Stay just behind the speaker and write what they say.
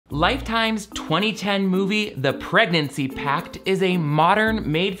Lifetime's 2010 movie, The Pregnancy Pact, is a modern,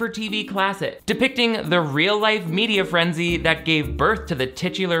 made-for-TV classic, depicting the real-life media frenzy that gave birth to the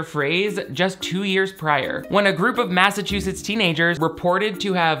titular phrase just 2 years prior, when a group of Massachusetts teenagers reported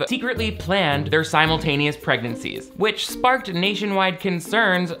to have secretly planned their simultaneous pregnancies, which sparked nationwide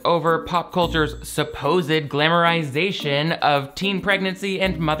concerns over pop culture's supposed glamorization of teen pregnancy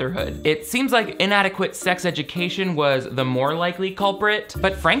and motherhood. It seems like inadequate sex education was the more likely culprit,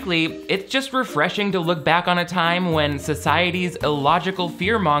 but frankly, it's just refreshing to look back on a time when society's illogical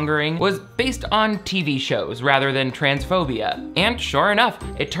fear-mongering was based on TV shows rather than transphobia. And sure enough,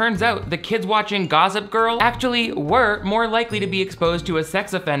 it turns out the kids watching Gossip Girl actually were more likely to be exposed to a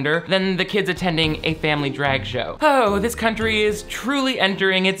sex offender than the kids attending a family drag show. Oh, this country is truly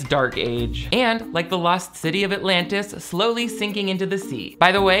entering its dark age. And like the lost city of Atlantis, slowly sinking into the sea.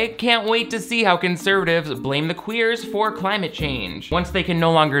 By the way, can't wait to see how conservatives blame the queers for climate change, once they can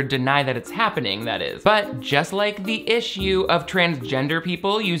no longer deny that it's happening, that is. But just like the issue of transgender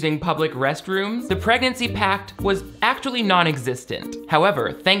people using public restrooms, the Pregnancy Pact was actually non-existent.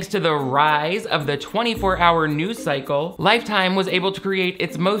 However, thanks to the rise of the 24-hour news cycle, Lifetime was able to create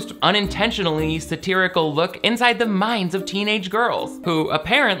its most unintentionally satirical look inside the minds of teenage girls, who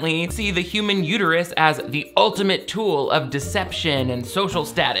apparently see the human uterus as the ultimate tool of deception and social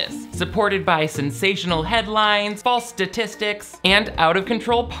status, supported by sensational headlines, false statistics, and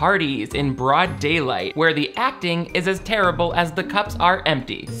out-of-control parties in broad daylight, where the acting is as terrible as the cups are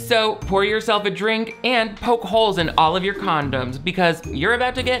empty. So pour yourself a drink and poke holes in all of your condoms, because you're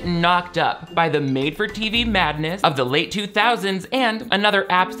about to get knocked up by the made-for-TV madness of the late 2000s and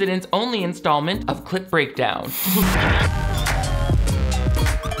another abstinence-only installment of Clip Breakdown.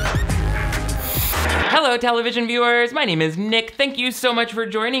 Hello television viewers, my name is Nick. Thank you so much for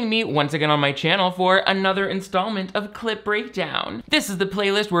joining me once again on my channel for another installment of Clip Breakdown. This is the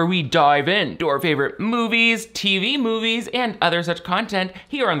playlist where we dive into our favorite movies, TV movies, and other such content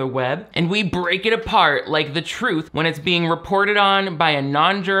here on the web, and we break it apart like the truth when it's being reported on by a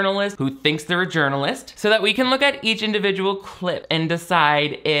non-journalist who thinks they're a journalist, so that we can look at each individual clip and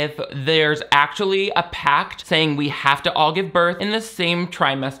decide if there's actually a pact saying we have to all give birth in the same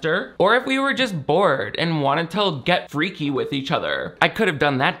trimester, or if we were just bored and wanted to get freaky with each other. I could have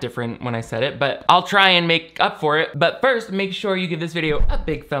done that different when I said it, but I'll try and make up for it. But first, make sure you give this video a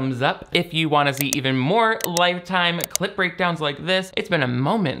big thumbs up if you want to see even more Lifetime clip breakdowns like this. It's been a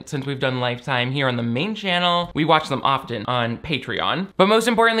moment since we've done Lifetime here on the main channel. We watch them often on Patreon. But most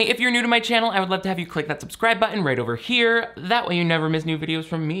importantly, if you're new to my channel, I would love to have you click that subscribe button right over here. That way you never miss new videos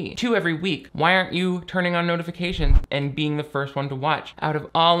from me. 2 every week. Why aren't you turning on notifications and being the first one to watch out of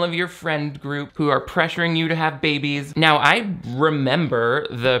all of your friend group who are pressuring you to have babies? Now, I remember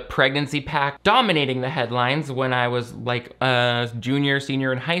the Pregnancy Pact dominating the headlines when I was like a junior,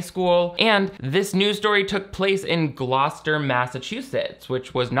 senior in high school, and this news story took place in Gloucester, Massachusetts,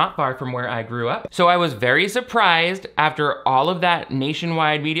 which was not far from where I grew up. So I was very surprised after all of that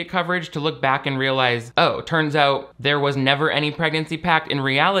nationwide media coverage to look back and realize, oh, turns out there was never any Pregnancy Pact. In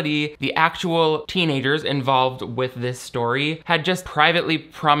reality, the actual teenagers involved with this story had just privately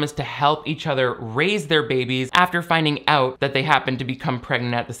promised to help each other raise their babies after finding out that they happened to become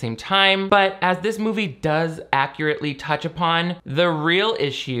pregnant at the same time. But as this movie does accurately touch upon, the real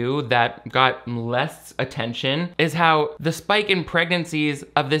issue that got less attention is how the spike in pregnancies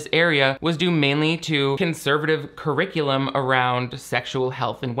of this area was due mainly to conservative curriculum around sexual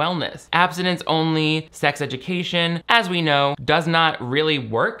health and wellness. Abstinence-only sex education, as we know, does not really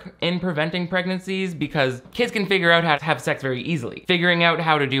work in preventing pregnancies because kids can figure out how to have sex very easily. Figuring out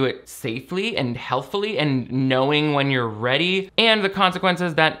how to do it safely and healthfully and knowing when you're ready and the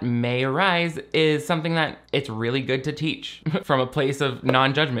consequences that may arise is something that it's really good to teach from a place of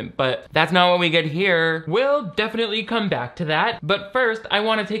non-judgment, but that's not what we get here. We'll definitely come back to that, but first I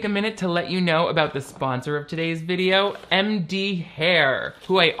want to take a minute to let you know about the sponsor of today's video, MD Hair,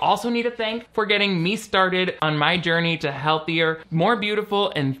 who I also need to thank for getting me started on my journey to healthier, more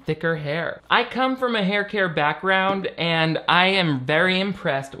beautiful, and thicker hair. I come from a hair care background, and I am very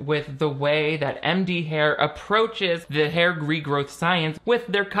impressed with the way that MD Hair approaches the hair regrowth science with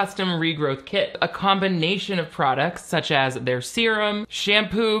their custom regrowth kit, a combination of products such as their serum,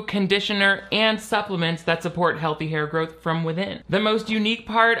 shampoo, conditioner, and supplements that support healthy hair growth from within. The most unique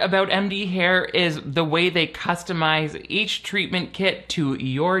part about MD Hair is the way they customize each treatment kit to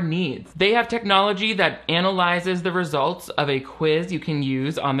your needs. They have technology that analyzes the results of a quiz you can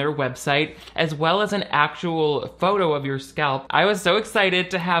use on their website, as well as an actual photo of your scalp. I was so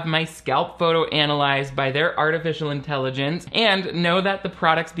excited to have my scalp photo analyzed by their artificial intelligence and know that the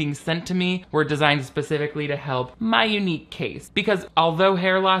products being sent to me were designed specifically to help my unique case. Because although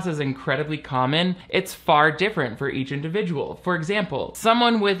hair loss is incredibly common, it's far different for each individual. For example,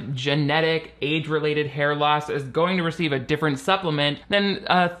 someone with genetic, age-related hair loss is going to receive a different supplement than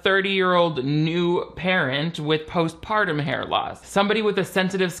a 30-year-old new parent with postpartum hair loss. Somebody with a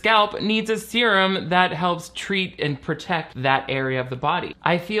sensitive scalp needs a serum that helps treat and protect that area of the body.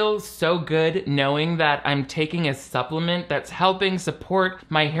 I feel so good knowing that I'm taking a supplement that's helping support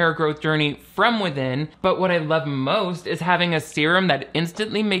my hair growth journey from within, but what I love most is having a serum that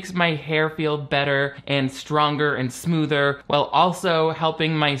instantly makes my hair feel better and stronger and smoother, while also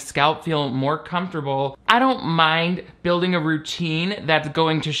helping my scalp feel more comfortable. I don't mind building a routine that's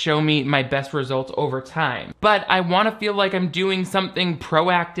going to show me my best results over time, but I want to feel like I'm doing something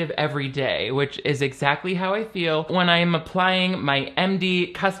proactive every day, which is exactly how I feel when I am applying my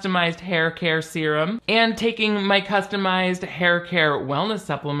MD customized hair care serum and taking my customized hair care wellness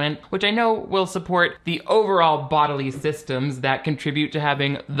supplement, which I know will support the overall bodily systems that contribute to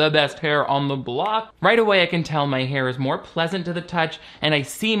having the best hair on the block. Right away I can tell my hair is more pleasant to the touch and I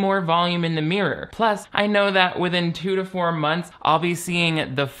see more volume in the mirror. Plus, I know that within 2 to 4 months, I'll be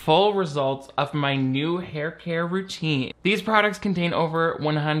seeing the full results of my new hair care routine. These products contain over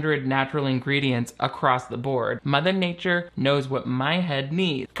 100 natural ingredients across the board. Mother Nature knows what my head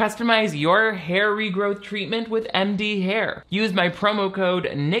needs. Customize your hair regrowth treatment with MD Hair. Use my promo code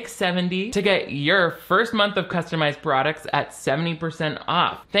NICK70 to get your first month of customized products at 70%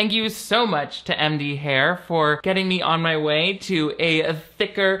 off. Thank you so much to MD Hair for getting me on my way to a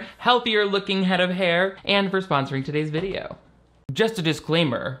thicker, healthier looking head of hair and for sponsoring today's video. Just a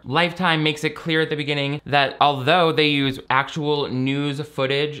disclaimer, Lifetime makes it clear at the beginning that although they use actual news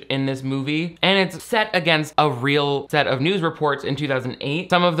footage in this movie, and it's set against a real set of news reports in 2008,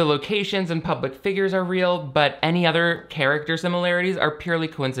 some of the locations and public figures are real, but any other character similarities are purely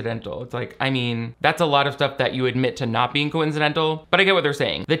coincidental. It's like, I mean, that's a lot of stuff that you admit to not being coincidental, but I get what they're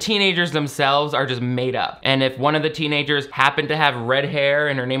saying. The teenagers themselves are just made up. And if one of the teenagers happened to have red hair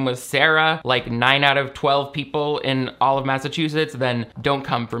and her name was Sarah, like 9 out of 12 people in all of Massachusetts, then don't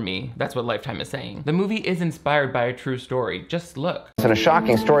come for me. That's what Lifetime is saying. The movie is inspired by a true story. Just look. It's a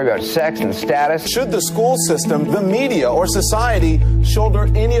shocking story about sex and status. Should the school system, the media, or society shoulder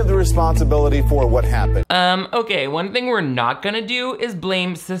any of the responsibility for what happened? Okay, one thing we're not gonna do is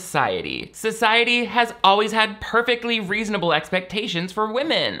blame society. Society has always had perfectly reasonable expectations for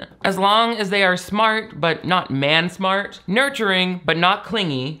women. As long as they are smart, but not man-smart, nurturing, but not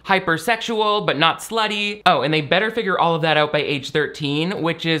clingy, hypersexual, but not slutty. Oh, and they better figure all of that out by age 13,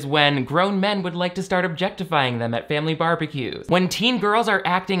 which is when grown men would like to start objectifying them at family barbecues. When teen girls are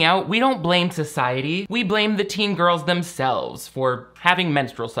acting out, we don't blame society. We blame the teen girls themselves for having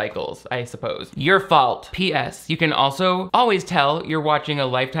menstrual cycles, I suppose. Your fault. P.S. You can also always tell you're watching a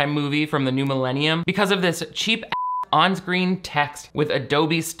Lifetime movie from the new millennium because of this cheap on-screen text with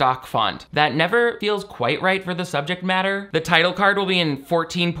Adobe stock font that never feels quite right for the subject matter. The title card will be in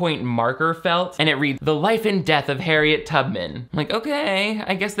 14-point marker felt, and it reads, "The Life and Death of Harriet Tubman." I'm like, okay,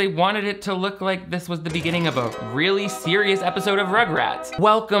 I guess they wanted it to look like this was the beginning of a really serious episode of Rugrats.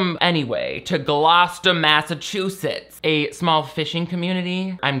 Welcome, anyway, to Gloucester, Massachusetts, a small fishing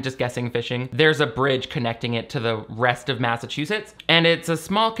community. I'm just guessing fishing. There's a bridge connecting it to the rest of Massachusetts, and it's a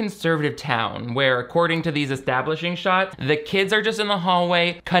small conservative town where, according to these establishing shots, the kids are just in the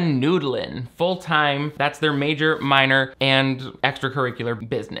hallway canoodling full time. That's their major, minor, and extracurricular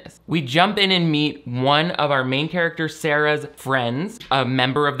business. We jump in and meet one of our main character, Sarah's friends, a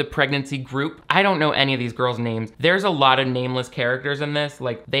member of the pregnancy group. I don't know any of these girls' names. There's a lot of nameless characters in this.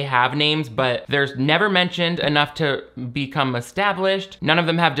 Like, they have names, but there's never mentioned enough to become established. None of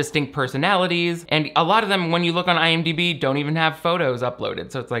them have distinct personalities, and a lot of them, when you look on IMDb, don't even have photos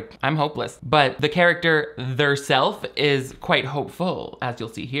uploaded. So it's like, I'm hopeless. But the character theirself is quite hopeful, as you'll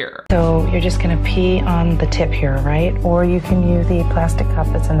see here. So you're just gonna pee on the tip here, right? Or you can use the plastic cup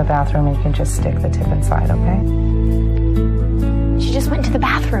that's in the bathroom and you can just stick the tip inside, okay? She just went to the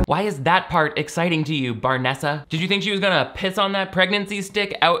bathroom. Why is that part exciting to you, Barnessa? Did you think she was gonna piss on that pregnancy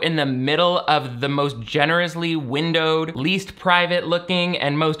stick out in the middle of the most generously windowed, least private looking,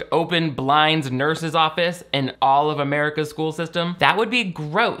 and most open blinds nurse's office in all of America's school system? That would be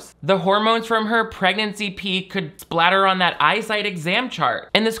gross. The hormones from her pregnancy pee could splatter on that eyesight exam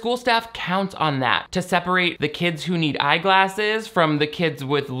chart. And the school staff counts on that to separate the kids who need eyeglasses from the kids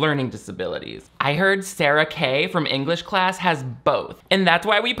with learning disabilities. I heard Sarah Kay from English class has both. And that's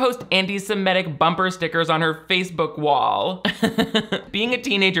why we post anti-Semitic bumper stickers on her Facebook wall. Being a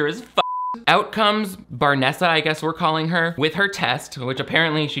teenager is Out comes Barnessa, I guess we're calling her, with her test, which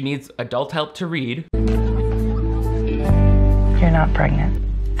apparently she needs adult help to read. You're not pregnant.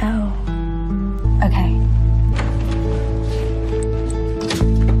 Oh, okay.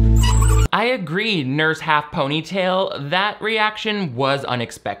 I agree, nurse half ponytail. That reaction was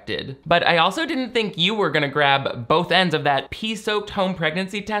unexpected. But I also didn't think you were gonna grab both ends of that pea-soaked home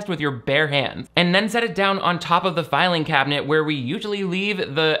pregnancy test with your bare hands and then set it down on top of the filing cabinet where we usually leave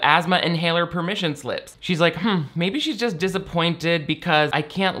the asthma inhaler permission slips. She's like, maybe she's just disappointed because I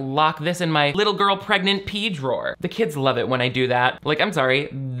can't lock this in my little girl pregnant pee drawer. The kids love it when I do that. Like, I'm sorry,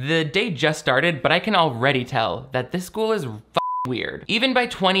 the day just started, but I can already tell that this school is weird, even by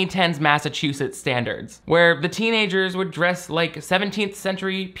 2010's Massachusetts standards, where the teenagers would dress like 17th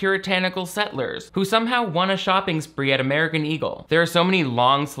century puritanical settlers who somehow won a shopping spree at American Eagle. There are so many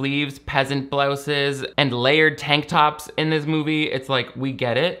long sleeves, peasant blouses, and layered tank tops in this movie. It's like, we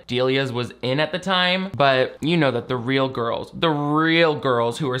get it. Delia's was in at the time, but you know that the real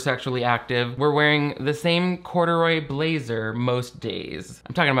girls who were sexually active were wearing the same corduroy blazer most days.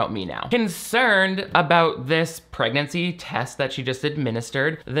 I'm talking about me now. Concerned about this pregnancy test that she just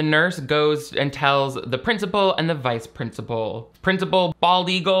administered, the nurse goes and tells the principal and the vice principal. Principal Bald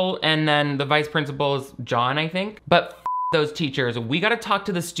Eagle, and then the vice principal is John, I think. But those teachers, we gotta talk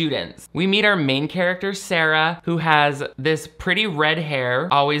to the students. We meet our main character, Sarah, who has this pretty red hair,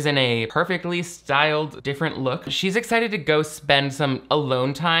 always in a perfectly styled, different look. She's excited to go spend some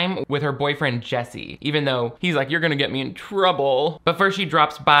alone time with her boyfriend, Jesse, even though he's like, you're gonna get me in trouble. But first she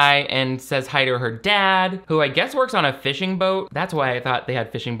drops by and says hi to her dad, who I guess works on a fishing boat. That's why I thought they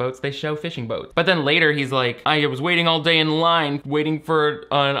had fishing boats. They show fishing boats. But then later he's like, I was waiting all day in line, waiting for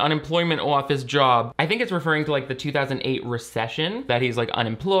an unemployment office job. I think it's referring to like the 2008 recession, that he's like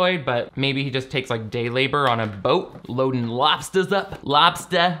unemployed, but maybe he just takes like day labor on a boat loading lobsters up.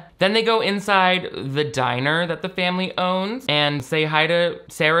 Lobster. Then they go inside the diner that the family owns and say hi to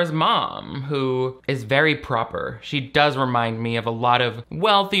Sarah's mom, who is very proper. She does remind me of a lot of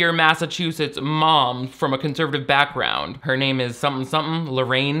wealthier Massachusetts moms from a conservative background. Her name is something something,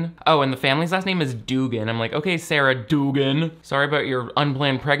 Lorraine. Oh, and the family's last name is Dugan. I'm like, okay, Sarah Dugan. Sorry about your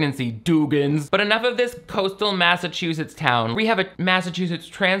unplanned pregnancy, Dugans. But enough of this coastal Massachusetts town. We have a Massachusetts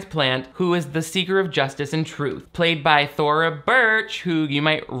transplant who is the seeker of justice and truth, played by Thora Birch, who you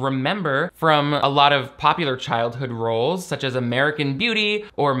might remember from a lot of popular childhood roles, such as American Beauty,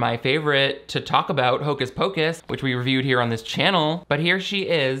 or my favorite to talk about, Hocus Pocus, which we reviewed here on this channel. But here she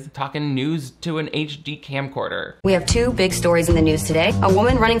is, talking news to an HD camcorder. We have two big stories in the news today. A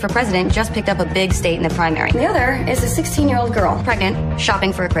woman running for president just picked up a big state in the primary. The other is a 16-year-old girl, pregnant,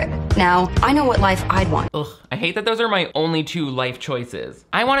 shopping for a crib. Now, I know what life I'd want. Ugh, I hate that those are my only two life choices.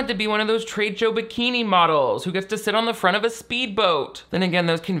 I wanted to be one of those trade show bikini models who gets to sit on the front of a speedboat. Then again,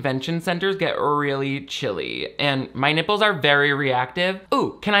 those convention centers get really chilly, and my nipples are very reactive.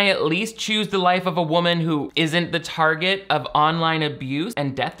 Ooh, can I at least choose the life of a woman who isn't the target of online abuse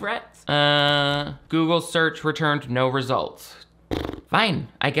and death threats? Google search returned no results. Fine,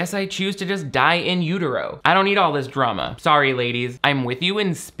 I guess I choose to just die in utero. I don't need all this drama. Sorry, ladies. I'm with you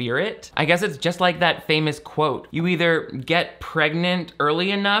in spirit. I guess it's just like that famous quote. You either get pregnant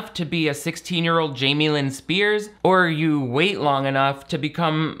early enough to be a 16-year-old Jamie Lynn Spears, or you wait long enough to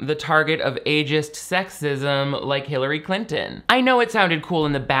become the target of ageist sexism like Hillary Clinton. I know it sounded cool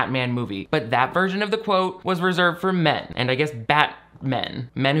in the Batman movie, but that version of the quote was reserved for men, and I guess men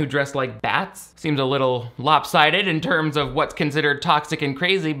who dress like bats. Seems a little lopsided in terms of what's considered toxic and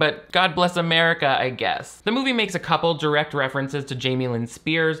crazy, but God bless America, I guess. The movie makes a couple direct references to Jamie Lynn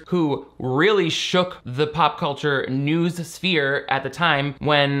Spears, who really shook the pop culture news sphere at the time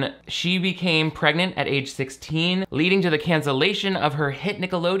when she became pregnant at age 16, leading to the cancellation of her hit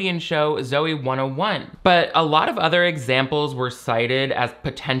Nickelodeon show, Zoe 101. But a lot of other examples were cited as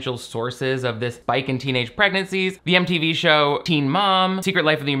potential sources of this spike in teenage pregnancies. The MTV show Teen Mom, Secret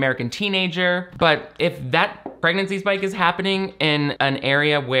Life of the American Teenager. But if that pregnancy spike is happening in an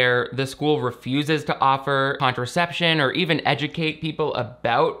area where the school refuses to offer contraception or even educate people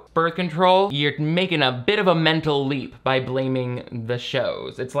about birth control, you're making a bit of a mental leap by blaming the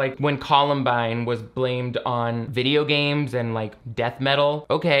shows. It's like when Columbine was blamed on video games and like death metal.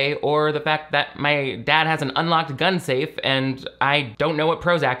 Okay, or the fact that my dad has an unlocked gun safe and I don't know what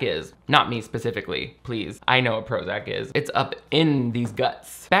Prozac is. Not me specifically, please. I know what Prozac is. It's up in these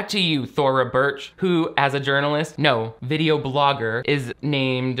guts. Back to you, Thora Birch, who as a journalist, no, video blogger, is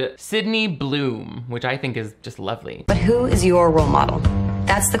named Sydney Bloom, which I think is just lovely. But who is your role model?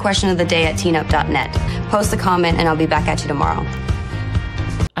 That's the question of the day at teenup.net. Post a comment and I'll be back at you tomorrow.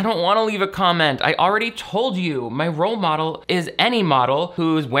 I don't want to leave a comment. I already told you my role model is any model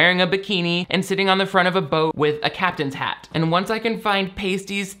who's wearing a bikini and sitting on the front of a boat with a captain's hat. And once I can find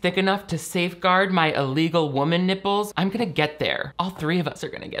pasties thick enough to safeguard my illegal woman nipples, I'm gonna get there. All three of us are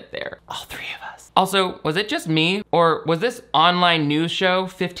gonna get there. All three of us. Also, was it just me, or was this online news show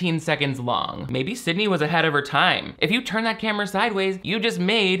 15 seconds long? Maybe Sydney was ahead of her time. If you turn that camera sideways, you just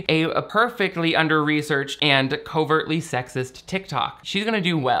made a perfectly under-researched and covertly sexist TikTok. She's gonna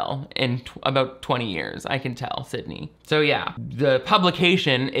do well in about 20 years, I can tell, Sydney. So yeah, the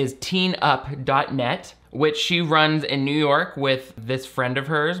publication is teenup.net, which she runs in New York with this friend of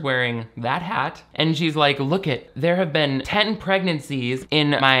hers wearing that hat. And she's like, look it, there have been 10 pregnancies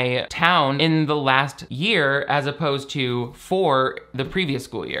in my town in the last year as opposed to 4 the previous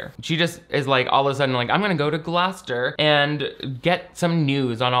school year. She just is like, all of a sudden like, I'm gonna go to Gloucester and get some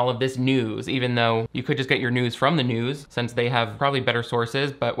news on all of this news, even though you could just get your news from the news since they have probably better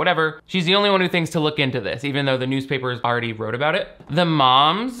sources, but whatever. She's the only one who thinks to look into this, even though the newspapers already wrote about it. The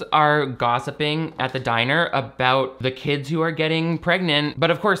moms are gossiping at the diner about the kids who are getting pregnant. But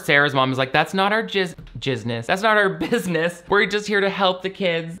of course, Sarah's mom is like, that's not our jizness. That's not our business. We're just here to help the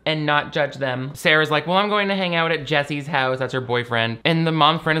kids and not judge them. Sarah's like, well, I'm going to hang out at Jesse's house. That's her boyfriend. And the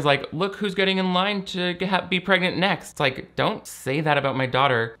mom friend is like, look who's getting in line to be pregnant next. It's like, don't say that about my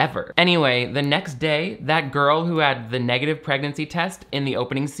daughter ever. Anyway, the next day, that girl who had the negative pregnancy test in the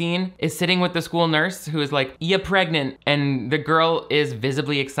opening scene is sitting with the school nurse who is like, you're pregnant. And the girl is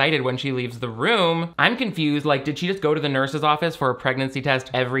visibly excited when she leaves the room. I'm confused, like, did she just go to the nurse's office for a pregnancy test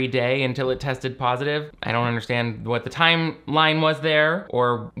every day until it tested positive? I don't understand what the timeline was there,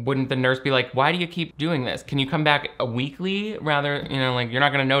 or wouldn't the nurse be like, why do you keep doing this? Can you come back weekly rather, you know, like you're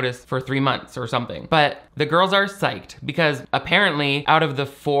not gonna notice for 3 months or something. But the girls are psyched because apparently out of the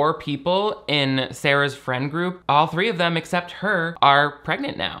 4 people in Sarah's friend group, all 3 of them except her are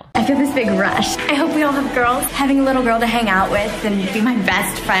pregnant now. I feel this big rush. I hope we all have girls. Having a little girl to hang out with and be my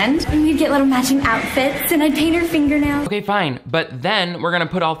best friend. And we'd get little matching outfits and I'd paint her fingernails. Okay, fine. But then we're gonna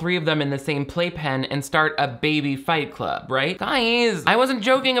put all 3 of them in the same playpen and start a baby fight club, right? Guys, I wasn't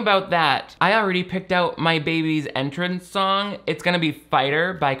joking about that. I already picked out my baby's entrance song. It's gonna be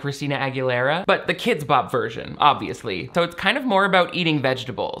Fighter by Christina Aguilera, but the Kids Bop version, obviously. So it's kind of more about eating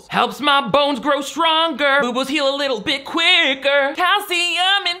vegetables. Helps my bones grow stronger. Boo-boos heal a little bit quicker.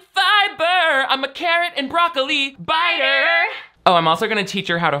 Calcium and fiber. I'm a carrot and broccoli biter. Oh, I'm also gonna teach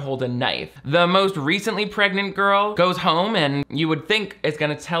her how to hold a knife. The most recently pregnant girl goes home and you would think is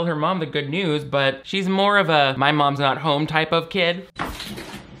gonna tell her mom the good news, but she's more of a my mom's not home type of kid.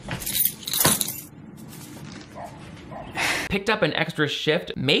 Picked up an extra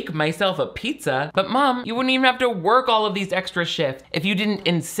shift, make myself a pizza, but mom, you wouldn't even have to work all of these extra shifts if you didn't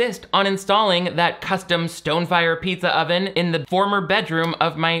insist on installing that custom Stonefire pizza oven in the former bedroom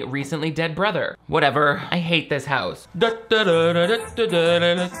of my recently dead brother. Whatever, I hate this house. That's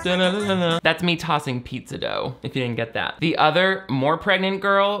me tossing pizza dough, if you didn't get that. The other, more pregnant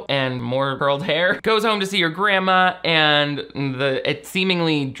girl and more curled hair goes home to see her grandma and it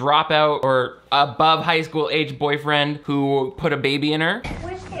seemingly dropout or above high school age boyfriend who put a baby in her.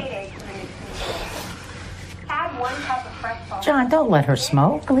 Which date egg can I add 1 cup of fresh salt? John, don't let her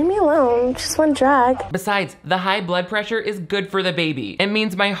smoke. Leave me alone, just one drag. Besides, the high blood pressure is good for the baby. It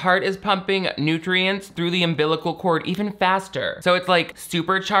means my heart is pumping nutrients through the umbilical cord even faster. So it's like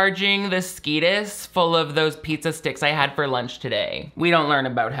supercharging the skeetus full of those pizza sticks I had for lunch today. We don't learn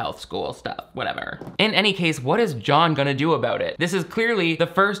about health school stuff, whatever. In any case, what is John gonna do about it? This is clearly the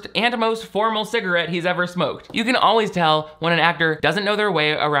first and most formal cigarette he's ever smoked. You can always tell when an actor doesn't know their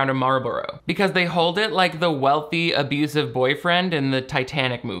way around a Marlboro because they hold it like the wealthy, abusive boyfriend in the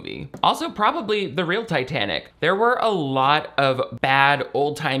Titanic movie. Also, probably the real Titanic. There were a lot of bad,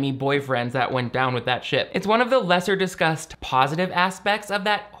 old-timey boyfriends that went down with that ship. It's one of the lesser discussed positive aspects of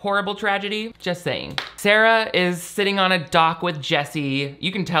that horrible tragedy. Just saying. Sarah is sitting on a dock with Jesse.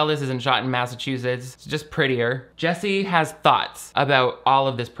 You can tell this isn't shot in Massachusetts. It's just prettier. Jesse has thoughts about all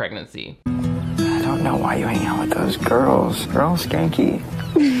of this pregnancy. I don't know why you hang out with those girls. They're all skanky.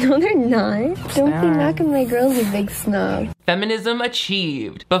 No, they're not. Don't be knocking my girls, you big snob. Feminism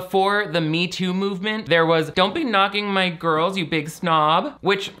achieved. Before the Me Too movement, there was don't be knocking my girls, you big snob,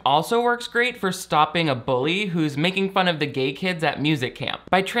 which also works great for stopping a bully who's making fun of the gay kids at music camp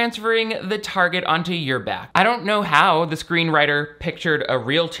by transferring the target onto your back. I don't know how the screenwriter pictured a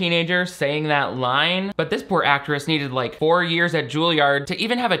real teenager saying that line, but this poor actress needed like 4 years at Juilliard to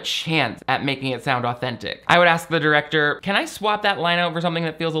even have a chance at making it sound authentic. I would ask the director, can I swap that line out for something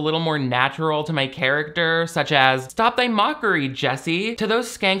that feels a little more natural to my character, such as, stop thy mockery mockery, Jesse. To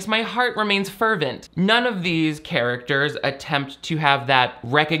those skanks, my heart remains fervent. None of these characters attempt to have that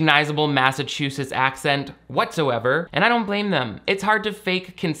recognizable Massachusetts accent whatsoever, and I don't blame them. It's hard to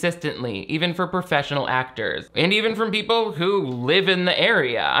fake consistently, even for professional actors, and even from people who live in the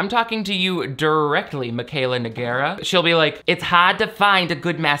area. I'm talking to you directly, Michaela Nagara. She'll be like, it's hard to find a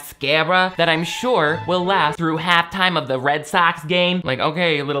good mascara that I'm sure will last through halftime of the Red Sox game. Like,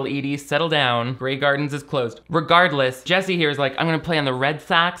 okay, little Edie, settle down. Grey Gardens is closed. Regardless, Jesse here is like, I'm gonna play on the Red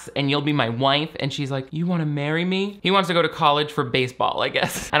Sox and you'll be my wife. And she's like, you wanna marry me? He wants to go to college for baseball, I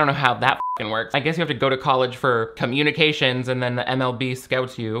guess. I don't know how that works. I guess you have to go to college for communications and then the MLB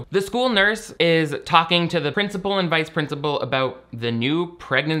scouts you. The school nurse is talking to the principal and vice principal about the new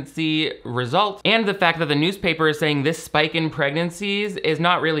pregnancy results and the fact that the newspaper is saying this spike in pregnancies is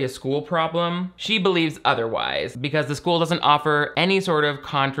not really a school problem. She believes otherwise because the school doesn't offer any sort of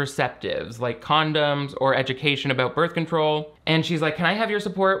contraceptives like condoms or education about birth control. And she's like, can I have your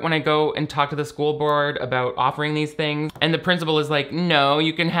support when I go and talk to the school board about offering these things? And the principal is like, no,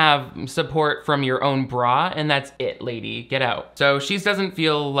 you can have support from your own bra and that's it, lady, get out. So she doesn't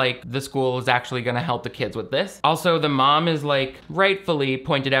feel like the school is actually gonna help the kids with this. Also, the mom is like rightfully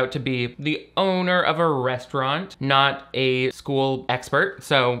pointed out to be the owner of a restaurant, not a school expert.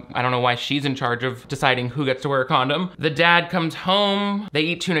 So I don't know why she's in charge of deciding who gets to wear a condom. The dad comes home, they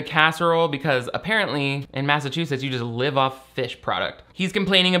eat tuna casserole because apparently in Massachusetts, you just live off fish product. He's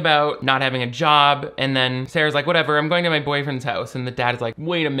complaining about not having a job, and then Sarah's like, whatever, I'm going to my boyfriend's house. And the dad is like,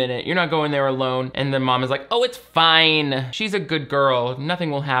 wait a minute, you're not going there alone. And the mom is like, oh, it's fine. She's a good girl,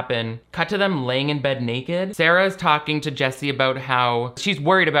 nothing will happen. Cut to them laying in bed naked. Sarah is talking to Jesse about how she's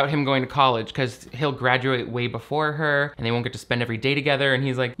worried about him going to college because he'll graduate way before her and they won't get to spend every day together. And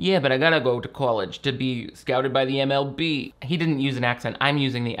he's like, yeah, but I gotta go to college to be scouted by the MLB. He didn't use an accent, I'm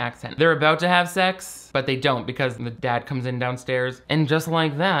using the accent. They're about to have sex, but they don't because the dad comes in downstairs. And just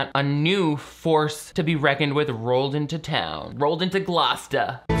like that, a new force to be reckoned with rolled into town, rolled into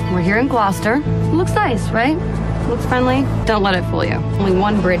Gloucester. We're here in Gloucester. Looks nice, right? Looks friendly. Don't let it fool you. Only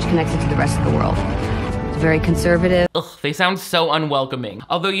one bridge connected to the rest of the world. It's very conservative. Ugh, they sound so unwelcoming.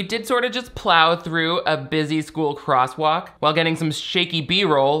 Although you did sort of just plow through a busy school crosswalk while getting some shaky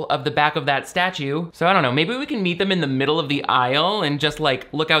B-roll of the back of that statue. So I don't know, maybe we can meet them in the middle of the aisle and just like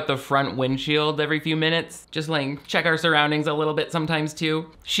look out the front windshield every few minutes. Just like check our surroundings a little bit sometimes too.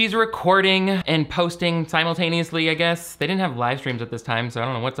 She's recording and posting simultaneously, I guess. They didn't have live streams at this time, so I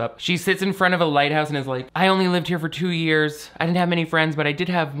don't know what's up. She sits in front of a lighthouse and is like, I only lived here for 2 years. I didn't have many friends, but I did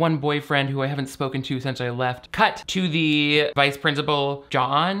have one boyfriend who I haven't spoken to since I left. Cut to the vice principal,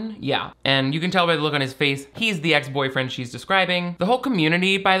 John. Yeah, and you can tell by the look on his face, he's the ex-boyfriend she's describing. The whole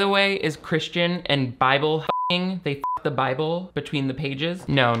community, by the way, is Christian and Bible f***ing. They f*** the Bible between the pages.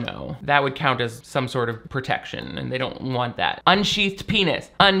 No, that would count as some sort of protection and they don't want that. Unsheathed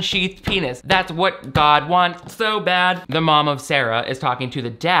penis, unsheathed penis. That's what God wants so bad. The mom of Sarah is talking to the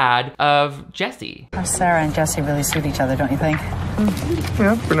dad of Jesse. Sarah and Jesse really suit each other, don't you think?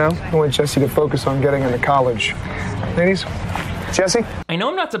 Yeah, for now. I want Jesse to focus on getting into college. Ladies, Jesse? I know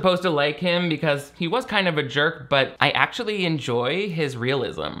I'm not supposed to like him because he was kind of a jerk, but I actually enjoy his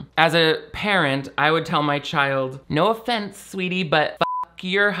realism. As a parent, I would tell my child, no offense, sweetie, but f***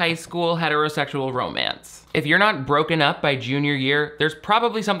 your high school heterosexual romance. If you're not broken up by junior year, there's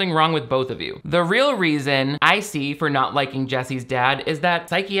probably something wrong with both of you. The real reason I see for not liking Jesse's dad is that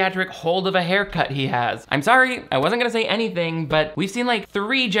psychiatric hold of a haircut he has. I'm sorry, I wasn't gonna say anything, but we've seen like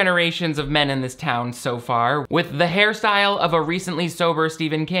 3 generations of men in this town so far with the hairstyle of a recently sober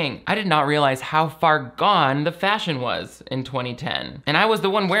Stephen King. I did not realize how far gone the fashion was in 2010. And I was the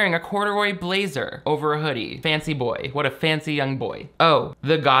one wearing a corduroy blazer over a hoodie. Fancy boy, what a fancy young boy. Oh,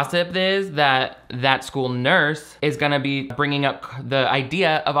 the gossip is that school nurse is gonna be bringing up the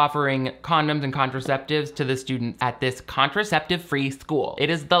idea of offering condoms and contraceptives to the students at this contraceptive-free school. It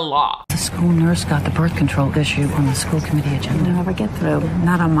is the law. The school nurse got the birth control issue on the school committee agenda. We'll never get through.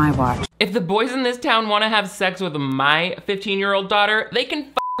 Not on my watch. If the boys in this town wanna have sex with my 15-year-old daughter, they can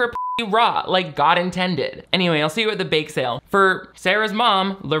f her raw, like God intended. Anyway, I'll see you at the bake sale. For Sarah's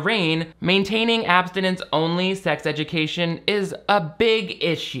mom, Lorraine, maintaining abstinence-only sex education is a big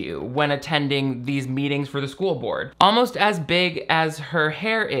issue when attending these meetings for the school board. Almost as big as her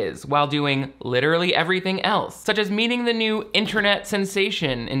hair is while doing literally everything else, such as meeting the new internet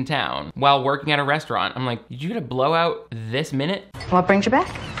sensation in town while working at a restaurant. I'm like, did you get a blowout this minute? What brings you back?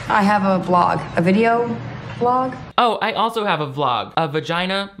 I have a blog, a video blog. Oh, I also have a vlog, a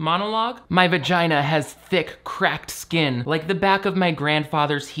vagina monologue. My vagina has thick, cracked skin, like the back of my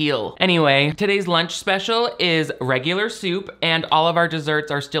grandfather's heel. Anyway, today's lunch special is regular soup, and all of our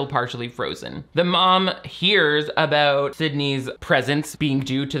desserts are still partially frozen. The mom hears about Sydney's presence being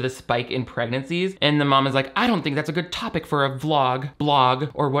due to the spike in pregnancies, and the mom is like, I don't think that's a good topic for a vlog, blog,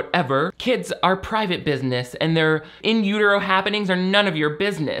 or whatever. Kids are private business, and their in utero happenings are none of your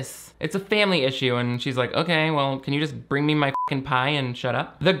business. It's a family issue. And she's like, okay, well, can you just bring me my fucking pie and shut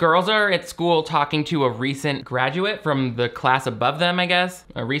up? The girls are at school talking to a recent graduate from the class above them, I guess.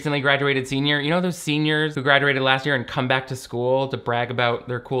 A recently graduated senior. You know those seniors who graduated last year and come back to school to brag about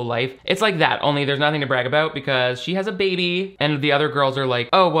their cool life? It's like that, only there's nothing to brag about because she has a baby, and the other girls are like,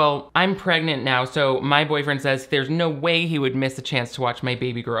 oh, well, I'm pregnant now, so my boyfriend says there's no way he would miss a chance to watch my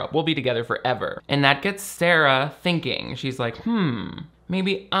baby grow up. We'll be together forever. And that gets Sarah thinking. She's like,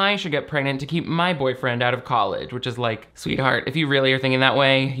 maybe I should get pregnant to keep my boyfriend out of college, which is like, sweetheart, if you really are thinking that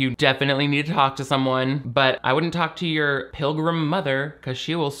way, you definitely need to talk to someone, but I wouldn't talk to your pilgrim mother because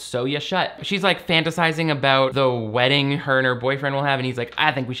she will sew you shut. She's like fantasizing about the wedding her and her boyfriend will have, and he's like,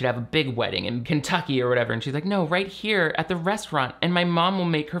 I think we should have a big wedding in Kentucky or whatever. And she's like, no, right here at the restaurant, and my mom will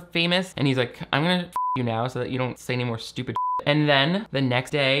make her famous. And he's like, I'm gonna f you now so that you don't say any more stupid shit. And then the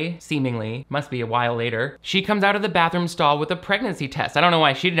next day, seemingly, must be a while later, she comes out of the bathroom stall with a pregnancy test. I don't know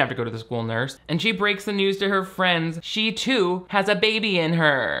why she didn't have to go to the school nurse. And she breaks the news to her friends. She too has a baby in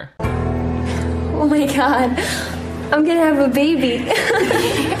her. Oh my God, I'm gonna have a baby.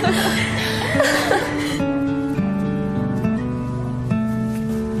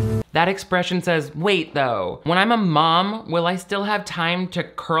 That expression says, wait though, when I'm a mom, will I still have time to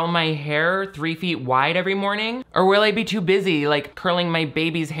curl my hair 3 feet wide every morning? Or will I be too busy like curling my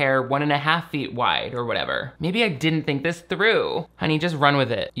baby's hair 1.5 feet wide or whatever? Maybe I didn't think this through. Honey, just run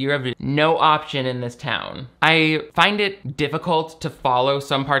with it. You have no option in this town. I find it difficult to follow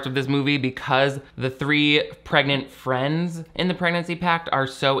some parts of this movie because the 3 pregnant friends in the pregnancy pact are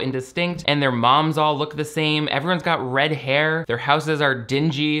so indistinct and their moms all look the same. Everyone's got red hair. Their houses are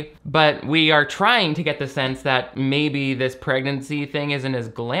dingy. But we are trying to get the sense that maybe this pregnancy thing isn't as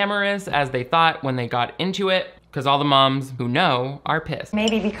glamorous as they thought when they got into it, because all the moms who know are pissed.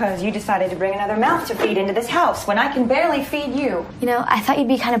 Maybe because you decided to bring another mouth to feed into this house when I can barely feed you. You know, I thought you'd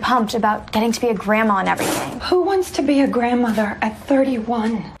be kind of pumped about getting to be a grandma and everything. Who wants to be a grandmother at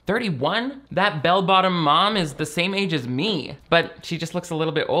 31? 31? That bell-bottom mom is the same age as me, but she just looks a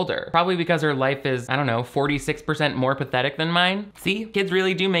little bit older. Probably because her life is, I don't know, 46% more pathetic than mine. See, kids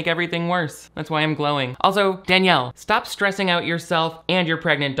really do make everything worse. That's why I'm glowing. Also, Danielle, stop stressing out yourself and your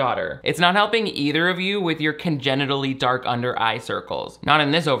pregnant daughter. It's not helping either of you with your congenitally dark under eye circles. Not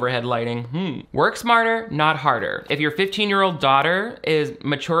in this overhead lighting. Work smarter, not harder. If your 15-year-old daughter is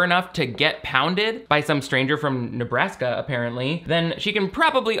mature enough to get pounded by some stranger from Nebraska, apparently, then she can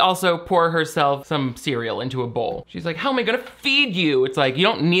probably also pour herself some cereal into a bowl. She's like, how am I gonna feed you? It's like, you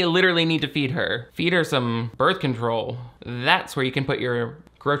don't literally need to feed her. Feed her some birth control. That's where you can put your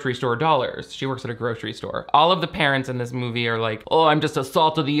grocery store dollars. She works at a grocery store. All of the parents in this movie are like, oh, I'm just a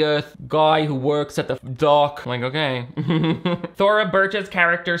salt of the earth guy who works at the dock. I'm like, okay. Thora Birch's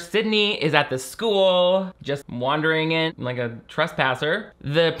character, Sydney, is at the school, just wandering in like a trespasser.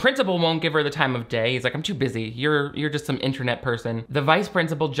 The principal won't give her the time of day. He's like, I'm too busy. You're just some internet person. The vice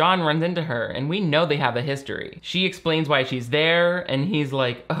principal, John, runs into her, and we know they have a history. She explains why she's there, and he's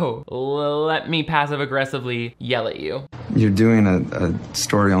like, oh, let me passive aggressively yell at you. You're doing a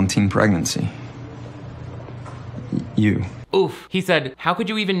story on teen pregnancy. You. Oof. He said, how could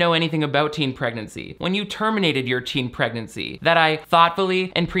you even know anything about teen pregnancy when you terminated your teen pregnancy that I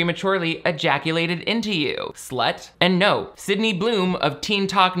thoughtfully and prematurely ejaculated into you, slut? And no, Sydney Bloom of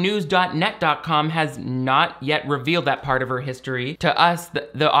teentalknews.net.com has not yet revealed that part of her history to us,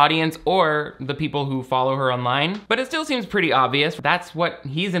 the audience, or the people who follow her online. But it still seems pretty obvious. That's what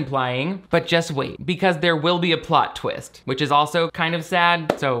he's implying. But just wait, because there will be a plot twist, which is also kind of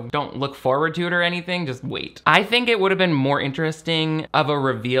sad, so don't look forward to it or anything, just wait. I think it would have been more interesting of a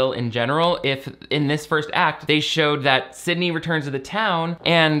reveal in general if in this first act they showed that Sydney returns to the town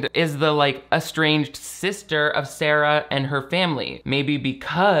and is the like estranged sister of Sarah and her family, maybe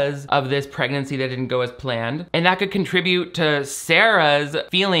because of this pregnancy that didn't go as planned, and that could contribute to Sarah's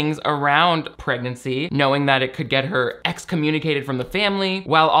feelings around pregnancy, knowing that it could get her excommunicated from the family,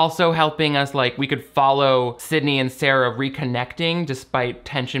 while also helping us, like, we could follow Sydney and Sarah reconnecting despite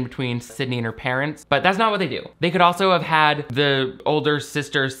tension between Sydney and her parents. But that's not what they do. They could also have had the older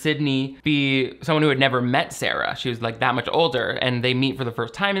sister, Sydney, be someone who had never met Sarah. She was like that much older, and they meet for the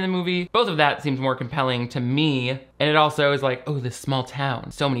first time in the movie. Both of that seems more compelling to me And it also is like, oh, this small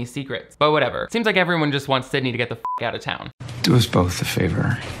town, so many secrets. But whatever. Seems like everyone just wants Sydney to get the f out of town. Do us both a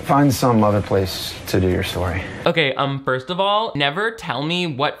favor. Find some other place to do your story. Okay, first of all, never tell me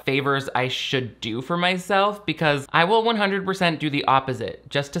what favors I should do for myself because I will 100% do the opposite,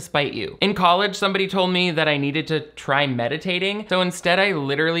 just to spite you. In college, somebody told me that I needed to try meditating, so instead I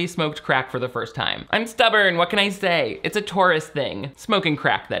literally smoked crack for the first time. I'm stubborn, what can I say? It's a tourist thing. Smoking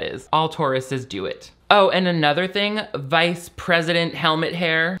crack, that is. All tourists do it. Oh, and another thing, Vice President helmet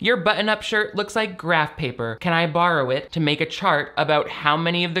hair. Your button-up shirt looks like graph paper. Can I borrow it to make a chart about how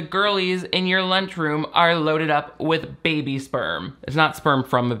many of the girlies in your lunchroom are loaded up with baby sperm? It's not sperm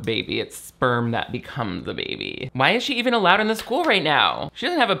from a baby, it's sperm that becomes a baby. Why is she even allowed in the school right now? She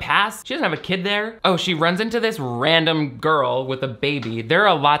doesn't have a pass, she doesn't have a kid there. Oh, she runs into this random girl with a baby. There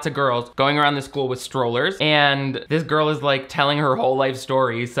are lots of girls going around the school with strollers, and this girl is like telling her whole life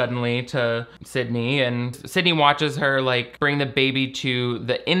story suddenly to Sydney, and Sydney watches her like bring the baby to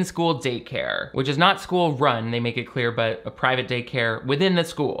the in-school daycare, which is not school run, they make it clear, but a private daycare within the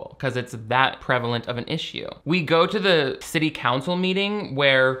school, because it's that prevalent of an issue. We go to the city council meeting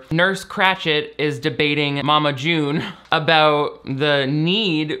where Nurse Cratchit is debating Mama June about the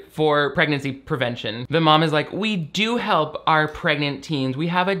need for pregnancy prevention. The mom is like, we do help our pregnant teens. We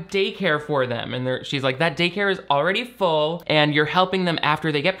have a daycare for them. And she's like, that daycare is already full and you're helping them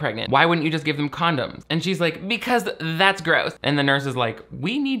after they get pregnant. Why wouldn't you just give them condoms? And she's like, because that's gross. And the nurse is like,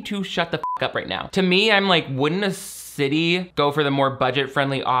 we need to shut the f up right now. To me, I'm like, wouldn't a city go for the more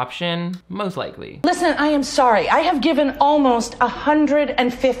budget-friendly option? Most likely. Listen, I am sorry. I have given almost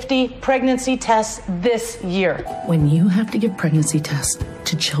 150 pregnancy tests this year. When you have to give pregnancy tests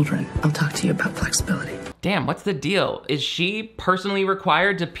to children, I'll talk to you about flexibility. Damn, what's the deal? Is she personally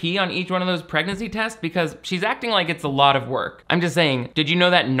required to pee on each one of those pregnancy tests? Because she's acting like it's a lot of work. I'm just saying, did you know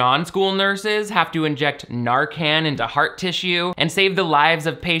that non-school nurses have to inject Narcan into heart tissue and save the lives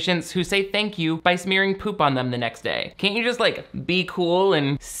of patients who say thank you by smearing poop on them the next day? Can't you just like be cool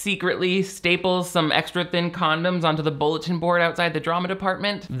and secretly staple some extra thin condoms onto the bulletin board outside the drama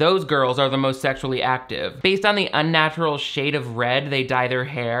department? Those girls are the most sexually active. Based on the unnatural shade of red they dye their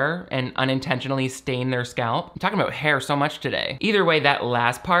hair and unintentionally stain their scalp. I'm talking about hair so much today. Either way, that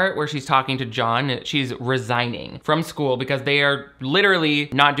last part where she's talking to John, she's resigning from school because they are literally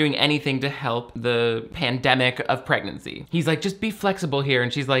not doing anything to help the pandemic of pregnancy. He's like, just be flexible here.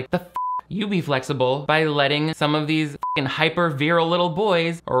 And she's like, the f you be flexible by letting some of these f***ing hyper-virile little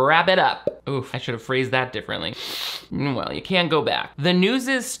boys wrap it up. Oof, I should have phrased that differently. Well, you can't go back. The news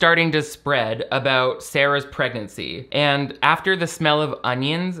is starting to spread about Sarah's pregnancy, and after the smell of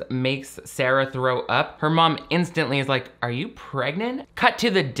onions makes Sarah throw up, her mom instantly is like, are you pregnant? Cut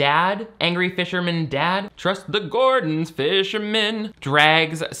to the dad, angry fisherman dad, trust the Gordons, fisherman,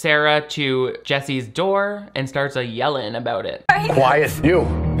 drags Sarah to Jesse's door and starts a yelling about it. Quiet, you.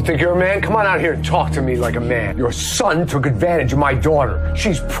 You think you're a man? Come on out here and talk to me like a man. Your son took advantage of my daughter.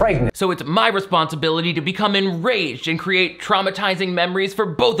 She's pregnant. So it's my responsibility to become enraged and create traumatizing memories for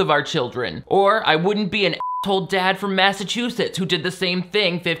both of our children. Or I wouldn't be an asshole dad from Massachusetts who did the same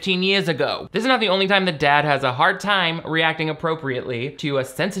thing 15 years ago. This is not the only time the dad has a hard time reacting appropriately to a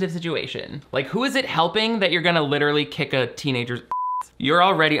sensitive situation. Like, who is it helping that you're gonna literally kick a teenager's ass? You're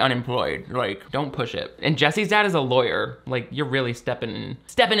already unemployed, like, don't push it. And Jesse's dad is a lawyer. Like, you're really stepping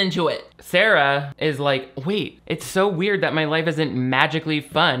into it. Sarah is like, wait, it's so weird that my life isn't magically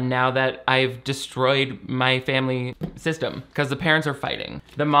fun now that I've destroyed my family system, because the parents are fighting.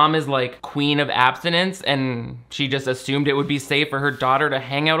 The mom is like queen of abstinence, and she just assumed it would be safe for her daughter to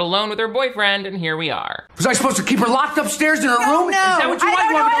hang out alone with her boyfriend, and here we are. Was I supposed to keep her locked upstairs in her room? No, Is that what you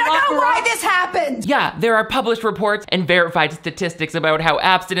want? I don't know why this happened. Yeah, there are published reports and verified statistics about how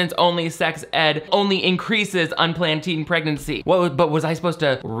abstinence-only sex ed only increases unplanned teen pregnancy. But was I supposed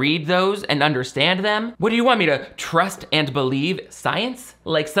to read those and understand them? What do you want me to trust and believe? Science?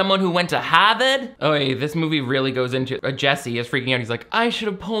 Like someone who went to Harvard? Oh, hey, this movie really goes into Jesse is freaking out. He's like, I should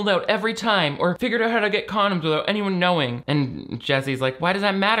have pulled out every time or figured out how to get condoms without anyone knowing. And Jesse's like, why does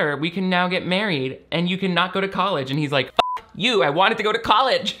that matter? We can now get married and you can not go to college. And he's like, you, I wanted to go to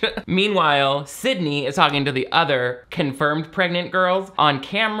college. Meanwhile, Sydney is talking to the other confirmed pregnant girls on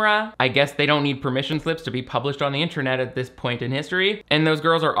camera. I guess they don't need permission slips to be published on the internet at this point in history. And those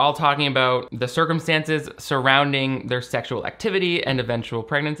girls are all talking about the circumstances surrounding their sexual activity and eventual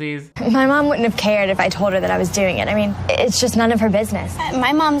pregnancies. My mom wouldn't have cared if I told her that I was doing it. I mean, it's just none of her business.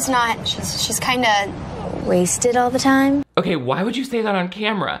 My mom's not, she's kind of wasted all the time. Okay, why would you say that on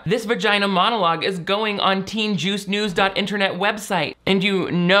camera? This vagina monologue is going on teenjuicenews.internet website. And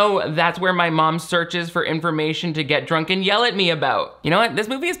you know that's where my mom searches for information to get drunk and yell at me about. You know what? This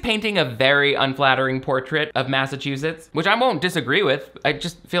movie is painting a very unflattering portrait of Massachusetts, which I won't disagree with. I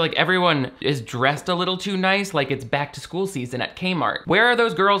just feel like everyone is dressed a little too nice, like it's back to school season at Kmart. Where are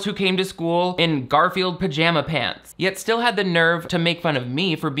those girls who came to school in Garfield pajama pants, yet still had the nerve to make fun of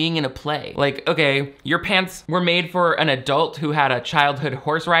me for being in a play? Like, okay, your pants were made for an adult who had a childhood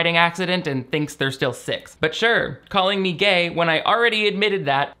horse riding accident and thinks they're still 6. But sure, calling me gay when I already admitted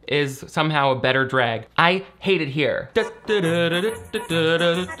that is somehow a better drag. I hate it here.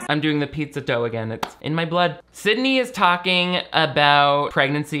 I'm doing the pizza dough again, it's in my blood. Sydney is talking about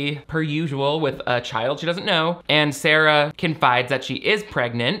pregnancy per usual with a child she doesn't know, and Sarah confides that she is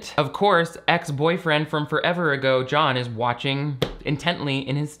pregnant. Of course, ex-boyfriend from forever ago, John, is watching intently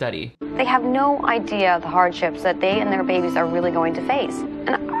in his study. They have no idea the hardships that they and their babies are really going to face.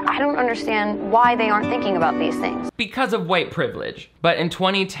 And I don't understand why they aren't thinking about these things. Because of white privilege. But in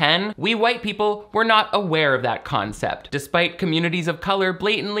 2010, we white people were not aware of that concept, despite communities of color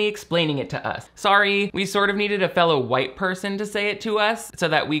blatantly explaining it to us. Sorry, we sort of needed a fellow white person to say it to us so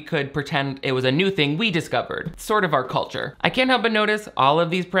that we could pretend it was a new thing we discovered. It's sort of our culture. I can't help but notice all of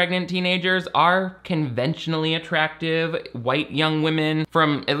these pregnant teenagers are conventionally attractive, white young women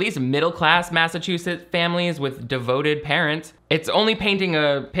from at least middle-class Massachusetts families with devoted parents. It's only painting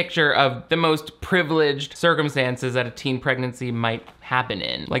a picture of the most privileged circumstances that a teen pregnancy might happen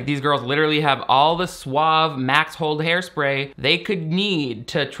in. Like, these girls literally have all the suave Max Hold hairspray they could need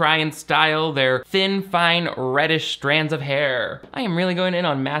to try and style their thin, fine, reddish strands of hair. I am really going in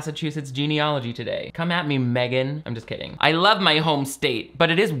on Massachusetts genealogy today. Come at me, Megan. I'm just kidding. I love my home state, but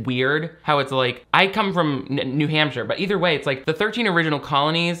it is weird how it's like, I come from New Hampshire, but either way, it's like the 13 original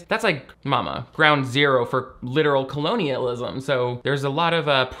colonies, that's like, mama, ground zero for literal colonialism. So there's a lot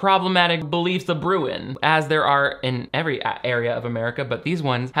of problematic beliefs a-brewing, as there are in every area of America, but these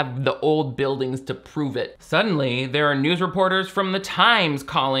ones have the old buildings to prove it. Suddenly, there are news reporters from the Times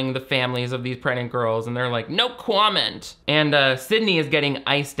calling the families of these pregnant girls, and they're like, no comment. And Sydney is getting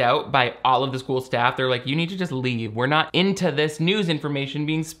iced out by all of the school staff. They're like, you need to just leave. We're not into this news information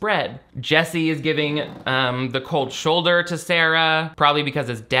being spread. Jesse is giving the cold shoulder to Sarah, probably because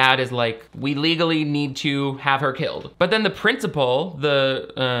his dad is like, we legally need to have her killed. But then the principal,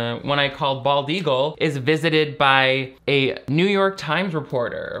 the one I called Bald Eagle, is visited by a New York Times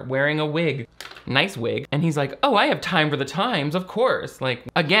reporter wearing a wig. Nice wig. And he's like, oh, I have time for the Times, of course. Like,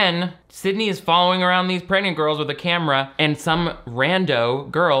 again, Sydney is following around these pregnant girls with a camera, and some rando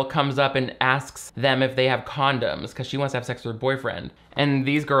girl comes up and asks them if they have condoms because she wants to have sex with her boyfriend. And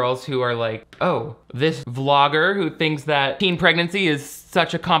these girls who are like, oh, this vlogger who thinks that teen pregnancy is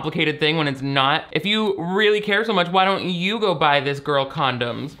such a complicated thing when it's not. If you really care so much, why don't you go buy this girl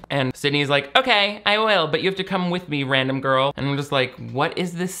condoms? And Sydney's like, okay, I will, but you have to come with me, random girl. And I'm just like, what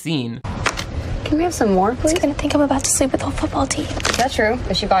is this scene? Can we have some more, please? She's gonna think I'm about to sleep with the whole football team. Is that true?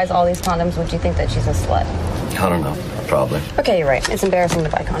 If she buys all these condoms, would you think that she's a slut? I don't know, probably. Okay, you're right. It's embarrassing to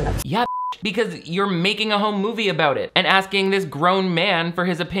buy condoms. Yeah, because you're making a home movie about it and asking this grown man for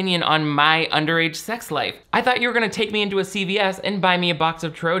his opinion on my underage sex life. I thought you were gonna take me into a CVS and buy me a box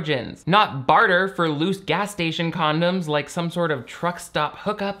of Trojans, not barter for loose gas station condoms like some sort of truck stop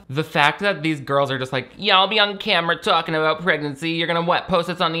hookup. The fact that these girls are just like, yeah, I'll be on camera talking about pregnancy. You're gonna what, post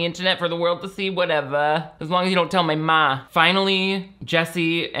this on the internet for the world to see? Whatever. As long as you don't tell my ma. Finally,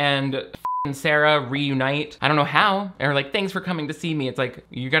 Jesse and Sarah reunite. I don't know how. They're like, thanks for coming to see me. It's like,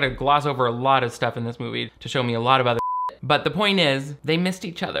 you gotta gloss over a lot of stuff in this movie to show me a lot of other shit. But the point is, they missed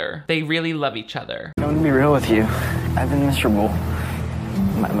each other. They really love each other. I'm gonna be real with you. I've been miserable.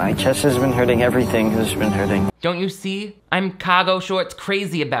 My chest has been hurting. Everything has been hurting. Don't you see? I'm cargo shorts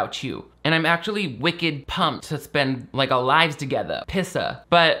crazy about you. And I'm actually wicked pumped to spend like our lives together. Pissa.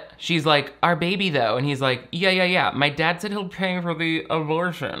 But she's like, our baby though. And he's like, yeah. My dad said he'll pay for the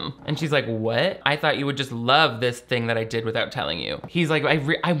abortion. And she's like, what? I thought you would just love this thing that I did without telling you. He's like,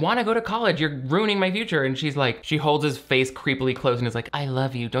 I wanna go to college. You're ruining my future. And she's like, she holds his face creepily close and is like, I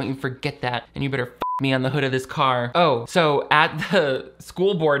love you. Don't you forget that. And you better me on the hood of this car. Oh, so at the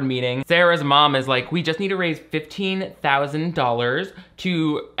school board meeting, Sarah's mom is like, we just need to raise $15,000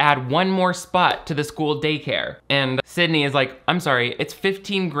 to add one more spot to the school daycare. And Sydney is like, I'm sorry, it's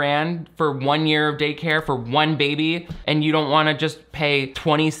 15 grand for 1 year of daycare for one baby, and you don't wanna just pay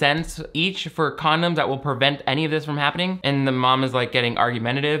 20 cents each for condoms that will prevent any of this from happening? And the mom is like getting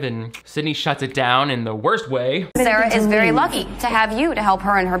argumentative, and Sydney shuts it down in the worst way. Sarah is very lucky to have you to help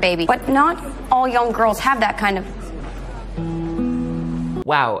her and her baby, but not all young girls have that kind of...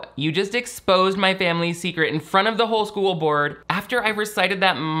 Wow, you just exposed my family's secret in front of the whole school board after I recited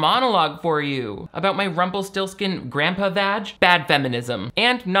that monologue for you about my Rumpelstiltskin grandpa vag. Bad feminism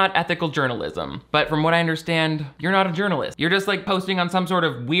and not ethical journalism. But from what I understand, you're not a journalist. You're just like posting on some sort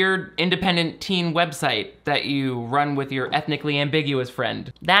of weird independent teen website that you run with your ethnically ambiguous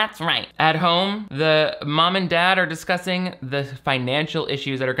friend. That's right. At home, the mom and dad are discussing the financial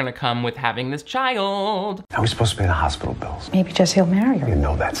issues that are gonna come with having this child. How are we supposed to pay the hospital bills? Maybe just he'll marry her. You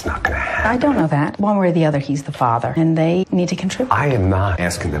know that's not gonna happen. I don't know that. One way or the other, he's the father, and they need to contribute. I am not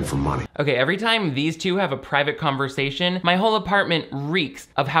asking them for money. Okay, every time these two have a private conversation, my whole apartment reeks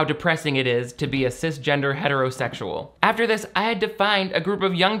of how depressing it is to be a cisgender heterosexual. After this, I had to find a group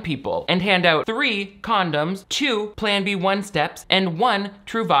of young people and hand out 3 condoms, 2 Plan B 1 steps, and 1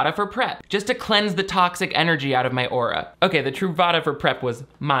 Truvada for PrEP, just to cleanse the toxic energy out of my aura. Okay, the Truvada for PrEP was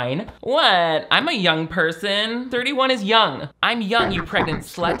mine. What? I'm a young person. 31 is young. I'm young, you pregnant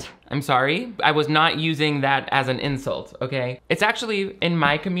slut. I'm sorry, I was not using that as an insult, okay? It's actually, in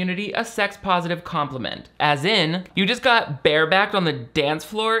my community, a sex-positive compliment. As in, you just got barebacked on the dance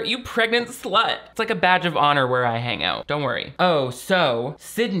floor, you pregnant slut. It's like a badge of honor where I hang out, don't worry. Oh, so,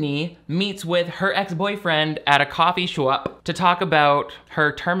 Sydney meets with her ex-boyfriend at a coffee shop to talk about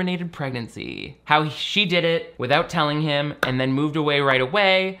her terminated pregnancy. How she did it without telling him and then moved away right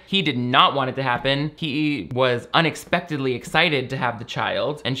away. He did not want it to happen. He was unexpectedly excited to have the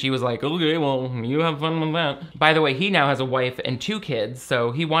child, and she was like, okay, well, you have fun with that. By the way, he now has a wife and 2 kids,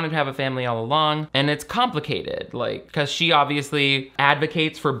 so he wanted to have a family all along, and it's complicated, like, because she obviously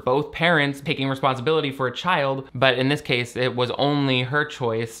advocates for both parents taking responsibility for a child, but in this case, it was only her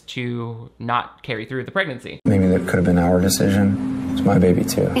choice to not carry through the pregnancy. Maybe that could have been our decision. It's my baby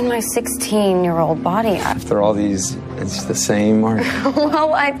too. In my 16-year-old body. After all these, it's the same, or?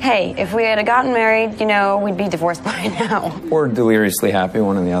 Well, hey, if we had gotten married, you know, we'd be divorced by now. Or deliriously happy,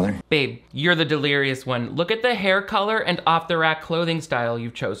 one or the other. Babe, you're the delirious one. Look at the hair color and off-the-rack clothing style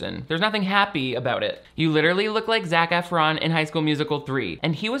you've chosen. There's nothing happy about it. You literally look like Zac Efron in High School Musical 3,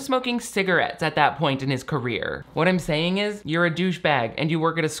 and he was smoking cigarettes at that point in his career. What I'm saying is, you're a douchebag and you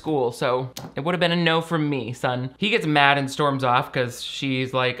work at a school, so it would have been a no from me, son. He gets mad and storms off because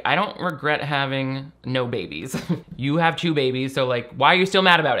she's like, I don't regret having no babies. You have 2 babies, so like, why are you still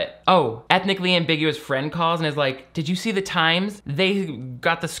mad about it? Oh, ethnically ambiguous friend calls and is like, did you see the Times? They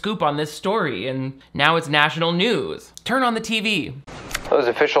got the scoop on this story and now it's national news. Turn on the TV. Those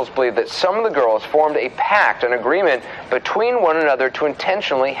officials believe that some of the girls formed a pact, an agreement between one another to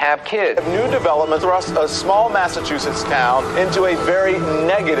intentionally have kids. New development thrust a small Massachusetts town into a very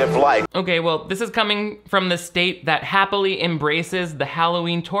negative light. Okay, well, this is coming from the state that happily embraces the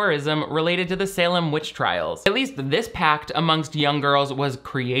Halloween tourism related to the Salem witch trials. At least this pact amongst young girls was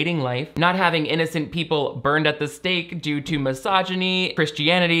creating life, not having innocent people burned at the stake due to misogyny,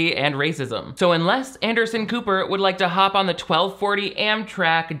 Christianity, and racism. So unless Anderson Cooper would like to hop on the 1240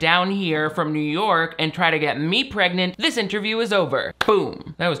 Amtrak down here from New York and try to get me pregnant, this interview is over.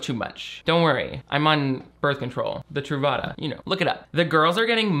 Boom. That was too much. Don't worry, I'm on birth control, the Truvada, you know, look it up. The girls are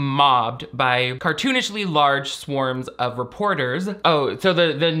getting mobbed by cartoonishly large swarms of reporters. Oh, so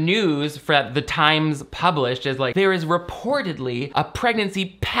the news that the Times published is like, there is reportedly a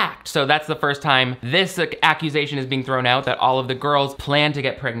pregnancy pact. So that's the first time this accusation is being thrown out that all of the girls plan to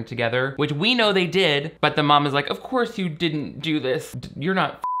get pregnant together, which we know they did, but the mom is like, of course you didn't do this. You're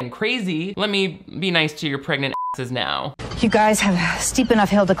not f***ing crazy. Let me be nice to your pregnant asses now. You guys have a steep enough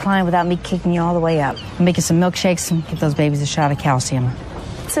hill to climb without me kicking you all the way up. I'm making some milkshakes and give those babies a shot of calcium.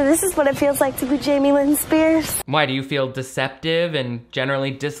 So this is what it feels like to be Jamie Lynn Spears? Why, do you feel deceptive and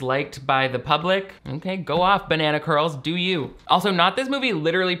generally disliked by the public? Okay, go off, banana curls, do you. Also, not this movie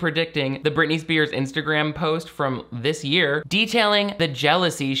literally predicting the Britney Spears Instagram post from this year, detailing the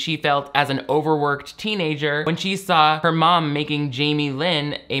jealousy she felt as an overworked teenager when she saw her mom making Jamie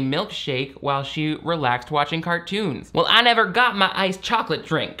Lynn a milkshake while she relaxed watching cartoons. Well, I never got my iced chocolate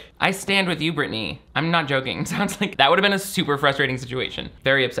drink. I stand with you, Britney. I'm not joking. Sounds like that would have been a super frustrating situation.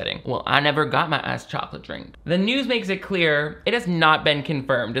 Very upsetting. Well, I never got my iced chocolate drink. The news makes it clear it has not been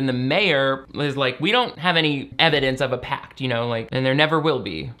confirmed, and the mayor is like, we don't have any evidence of a pact, you know, like, and there never will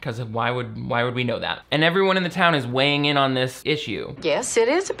be, because why would we know that? And everyone in the town is weighing in on this issue. Yes, it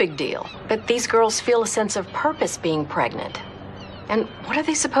is a big deal. But these girls feel a sense of purpose being pregnant. And what are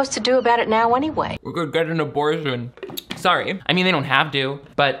they supposed to do about it now anyway? We're gonna get an abortion. Sorry, I mean, they don't have to,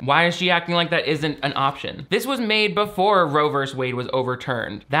 but why is she acting like that isn't an option? This was made before Roe vs. Wade was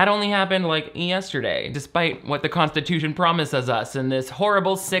overturned. That only happened like yesterday, despite what the Constitution promises us in this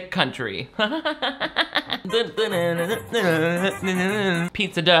horrible, sick country.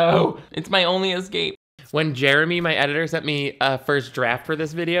 Pizza dough, it's my only escape. When Jeremy, my editor, sent me a first draft for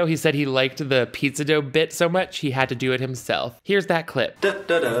this video, he said he liked the pizza dough bit so much he had to do it himself. Here's that clip.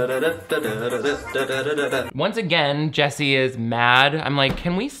 Once again, Jesse is mad. I'm like,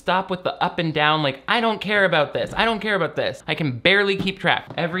 can we stop with the up and down? Like, I don't care about this. I don't care about this. I can barely keep track.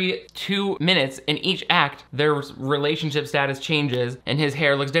 Every 2 minutes in each act, their relationship status changes and his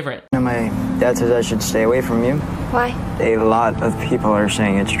hair looks different. My dad says I should stay away from you. Why? A lot of people are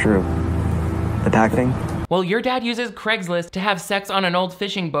saying it's true. The Pact thing? Well, your dad uses Craigslist to have sex on an old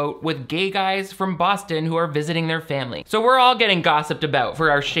fishing boat with gay guys from Boston who are visiting their family. So we're all getting gossiped about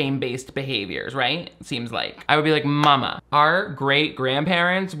for our shame-based behaviors, right? Seems like. I would be like, Mama, our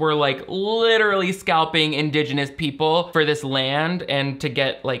great-grandparents were like literally scalping indigenous people for this land and to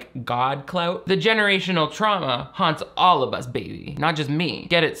get like God clout. The generational trauma haunts all of us, baby, not just me.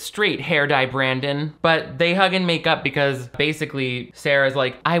 Get it straight, hair dye Brandon. But they hug and make up because basically Sarah's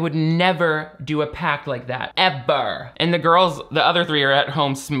like, I would never do a pact like that. Ever. And the girls, the other 3 are at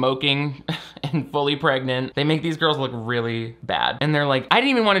home smoking and fully pregnant. They make these girls look really bad. And they're like, I didn't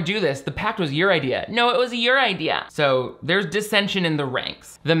even want to do this. The pact was your idea. No, it was your idea. So there's dissension in the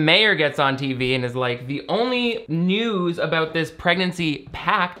ranks. The mayor gets on TV and is like, the only news about this pregnancy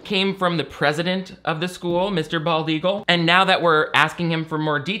pact came from the president of the school, Mr. Bald Eagle. And now that we're asking him for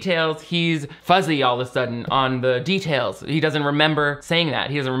more details, he's fuzzy all of a sudden on the details. He doesn't remember saying that.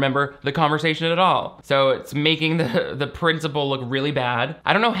 He doesn't remember the conversation at all. So it's making the principal look really bad.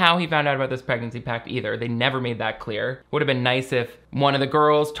 I don't know how he found out about this pregnancy pact either. They never made that clear. Would have been nice if one of the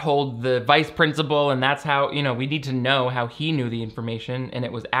girls told the vice principal and that's how, you know, we need to know how he knew the information and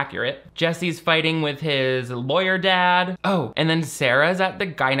it was accurate. Jesse's fighting with his lawyer dad. Oh, and then Sarah's at the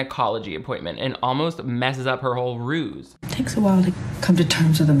gynecology appointment and almost messes up her whole ruse. It takes a while to come to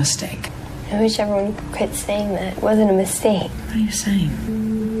terms with a mistake. I wish everyone quit saying that. It wasn't a mistake. What are you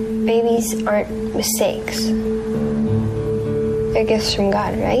saying? Babies aren't mistakes. They're gifts from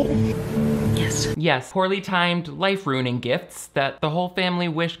God, right? Yes. Yes, poorly timed, life-ruining gifts that the whole family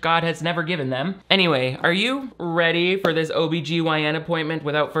wished God has never given them. Anyway, are you ready for this OBGYN appointment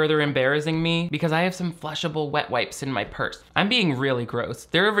without further embarrassing me? Because I have some flushable wet wipes in my purse. I'm being really gross.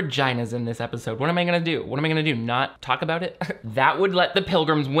 There are vaginas in this episode. What am I gonna do? What am I gonna do? Not talk about it? That would let the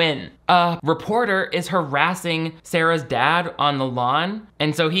Pilgrims win. A reporter is harassing Sarah's dad on the lawn,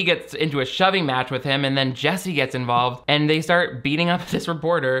 and so he gets into a shoving match with him, and then Jesse gets involved, and they start beating up this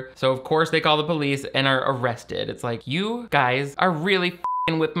reporter. So of course they call the police and are arrested. It's like, you guys are really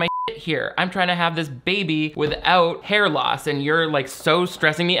f***ing with my shit here. I'm trying to have this baby without hair loss, and you're like so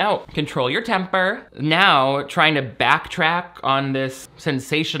stressing me out. Control your temper. Now, trying to backtrack on this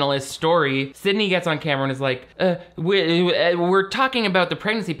sensationalist story, Sydney gets on camera and is like, we're talking about the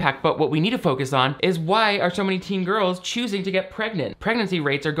pregnancy pact, but what we need to focus on is why are so many teen girls choosing to get pregnant? Pregnancy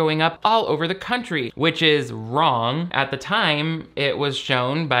rates are going up all over the country, which is wrong. At the time, it was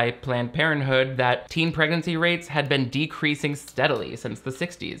shown by Planned Parenthood that teen pregnancy rates had been decreasing steadily since the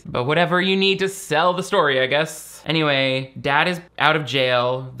 60s. But whatever you need to sell the story, I guess. Anyway, dad is out of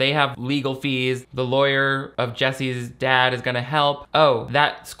jail. They have legal fees. The lawyer of Jesse's dad is gonna help. Oh,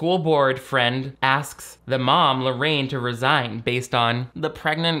 that school board friend asks the mom, Lorraine, to resign based on the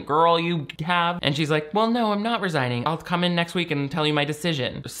pregnant girl you have. And she's like, well, no, I'm not resigning. I'll come in next week and tell you my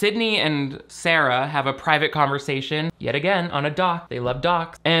decision. Sydney and Sarah have a private conversation, yet again, on a dock. They love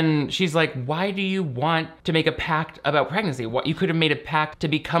docks. And she's like, why do you want to make a pact about pregnancy? What, you could have made a pact to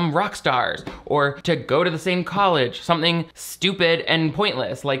become rock stars or to go to the same college, something stupid and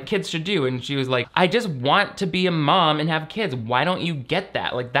pointless like kids should do. And she was like, I just want to be a mom and have kids. Why don't you get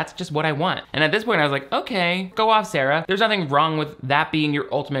that? Like, that's just what I want. And at this point I was like, okay, go off, Sarah. There's nothing wrong with that being your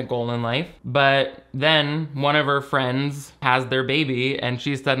ultimate goal in life. But then one of her friends has their baby and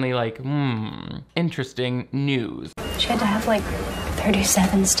she's suddenly like, interesting news. She had to have like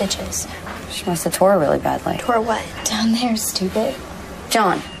 37 stitches. She must have tore really badly. Tore what? Down there, stupid.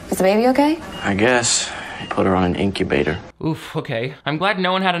 John, is the baby okay? I guess. Put her on an incubator. Oof, okay. I'm glad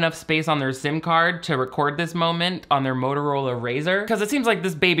no one had enough space on their SIM card to record this moment on their Motorola Razr, because it seems like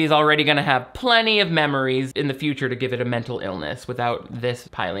this baby's already gonna have plenty of memories in the future to give it a mental illness without this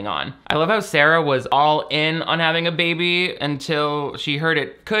piling on. I love how Sarah was all in on having a baby until she heard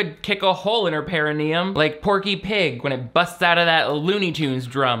it could kick a hole in her perineum, like Porky Pig when it busts out of that Looney Tunes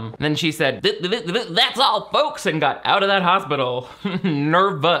drum. And then she said, that's all, folks, and got out of that hospital.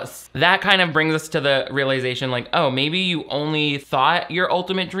 Nervous. That kind of brings us to the realization like, oh, maybe you only thought your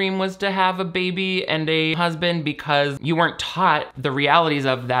ultimate dream was to have a baby and a husband because you weren't taught the realities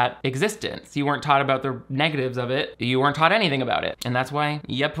of that existence. You weren't taught about the negatives of it. You weren't taught anything about it. And that's why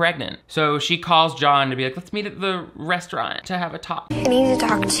you're pregnant. So she calls John to be like, let's meet at the restaurant to have a talk. I need to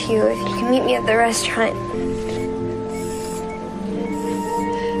talk to you. If you can meet me at the restaurant.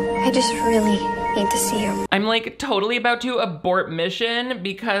 I just really need to see you. I'm like totally about to abort mission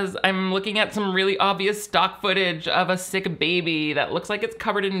because I'm looking at some really obvious stock footage of a sick baby that looks like it's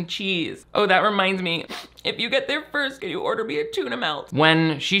covered in cheese. Oh, that reminds me. If you get there first, can you order me a tuna melt?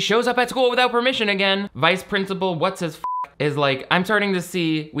 When she shows up at school without permission again, Vice Principal is like, I'm starting to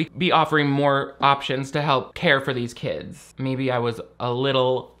see we be offering more options to help care for these kids. Maybe I was a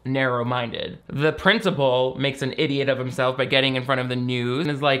little narrow-minded. The principal makes an idiot of himself by getting in front of the news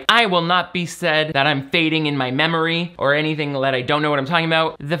and is like, I will not be said that I'm fading in my memory or anything that I don't know what I'm talking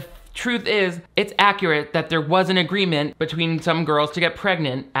about. The truth is, it's accurate that there was an agreement between some girls to get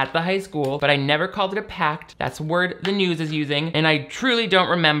pregnant at the high school, but I never called it a pact. That's the word the news is using, and I truly don't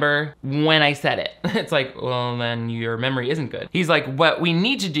remember when I said it. It's like, well, then your memory isn't good. He's like, what we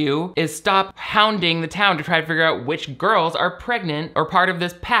need to do is stop hounding the town to try to figure out which girls are pregnant or part of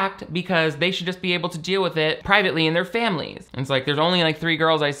this pact because they should just be able to deal with it privately in their families. And it's like, there's only like 3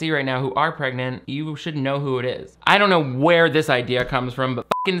 girls I see right now who are pregnant. You should know who it is. I don't know where this idea comes from, but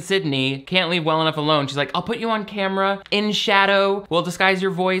fucking Sydney can't leave well enough alone. She's like, I'll put you on camera in shadow. We'll disguise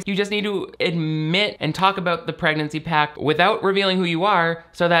your voice. You just need to admit and talk about the pregnancy pact without revealing who you are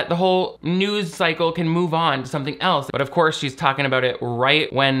so that the whole news cycle can move on to something else. But of course, she's talking about it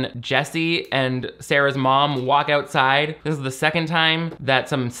right when Jesse and Sarah's mom walk outside. This is the second time that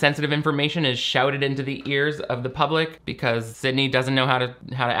some sensitive information is shouted into the ears of the public because Sydney doesn't know how to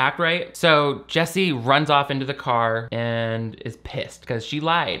act right. So Jesse runs off into the car and is pissed because she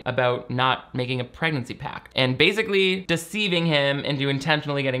lied about not making a pregnancy pact and basically deceiving him into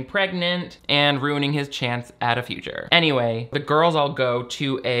intentionally getting pregnant and ruining his chance at a future. Anyway, the girls all go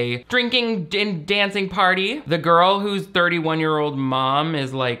to a drinking and dancing party. The girl whose 31-year-old mom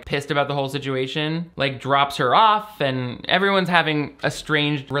is like pissed about the whole situation, like drops her off, and everyone's having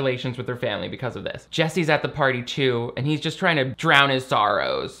estranged relations with their family because of this. Jesse's at the party too, and he's just trying to drown his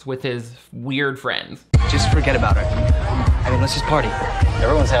sorrows with his weird friends. Just forget about it. I mean, let's just party.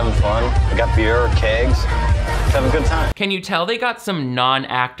 Everyone's having fun. We got beer or kegs. Let's have a good time. Can you tell they got some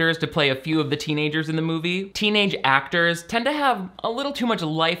non-actors to play a few of the teenagers in the movie? Teenage actors tend to have a little too much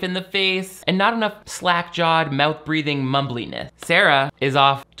life in the face and not enough slack-jawed, mouth-breathing mumbliness. Sarah is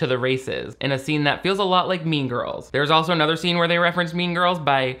off to the races in a scene that feels a lot like Mean Girls. There's also another scene where they reference Mean Girls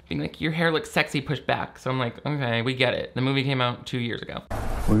by being like, your hair looks sexy pushed back. So I'm like, okay, we get it. The movie came out 2 years ago.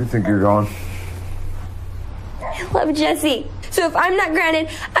 Where do you think you're going? I love Jesse. So if I'm not granted,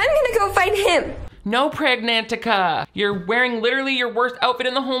 I'm gonna go find him. No, Pregnantica. You're wearing literally your worst outfit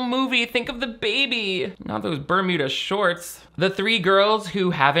in the whole movie. Think of the baby, not those Bermuda shorts. The 3 girls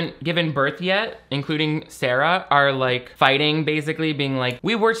who haven't given birth yet, including Sarah, are like fighting, basically being like,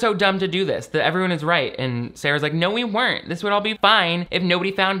 we were so dumb to do this, that everyone is right. And Sarah's like, no, we weren't. This would all be fine if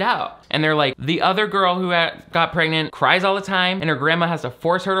nobody found out. And they're like, the other girl who got pregnant cries all the time and her grandma has to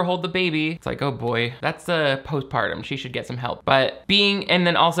force her to hold the baby. It's like, oh boy, that's a postpartum. She should get some help. But and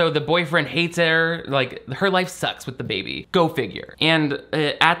then also the boyfriend hates her. Like, her life sucks with the baby. Go figure. And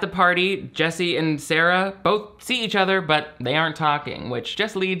at the party, Jesse and Sarah both see each other, but they aren't talking, which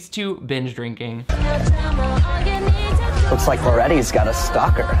just leads to binge drinking. Looks like Loretti's got a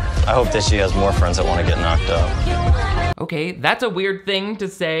stalker. I hope that she has more friends that want to get knocked up. Okay, that's a weird thing to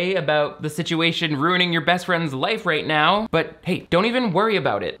say about the situation ruining your best friend's life right now, but hey, don't even worry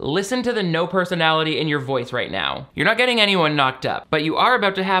about it. Listen to the no personality in your voice right now. You're not getting anyone knocked up, but you are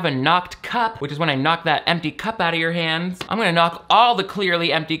about to have a knocked cup, which is when I knock that empty cup out of your hands. I'm gonna knock all the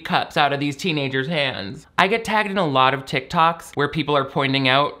clearly empty cups out of these teenagers' hands. I get tagged in a lot of TikToks where people are pointing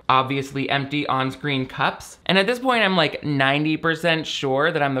out obviously empty on-screen cups, and at this point I'm like 90%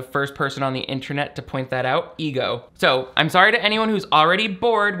 sure that I'm the first person on the internet to point that out. Ego. So I'm sorry to anyone who's already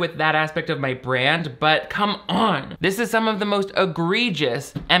bored with that aspect of my brand, but come on. This is some of the most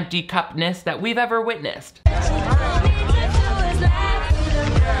egregious empty cupness that we've ever witnessed.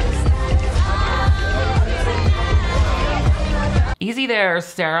 Easy there,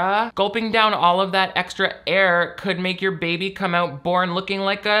 Sarah. Gulping down all of that extra air could make your baby come out born looking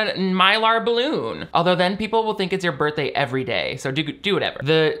like a Mylar balloon. Although then people will think it's your birthday every day, so do whatever.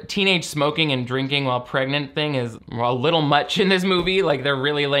 The teenage smoking and drinking while pregnant thing is a little much in this movie. Like, they're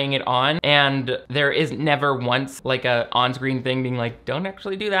really laying it on, and there is never once like a on-screen thing being like, don't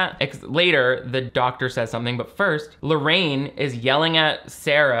actually do that. Later, the doctor says something, but first, Lorraine is yelling at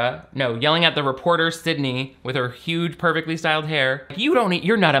yelling at the reporter Sydney with her huge, perfectly styled hair.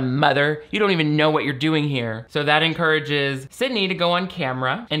 You're not a mother. You don't even know what you're doing here. So that encourages Sydney to go on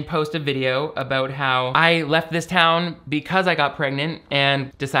camera and post a video about how I left this town because I got pregnant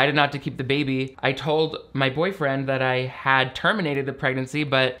and decided not to keep the baby. I told my boyfriend that I had terminated the pregnancy,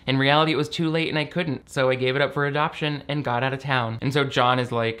 but in reality it was too late and I couldn't. So I gave it up for adoption and got out of town. And so John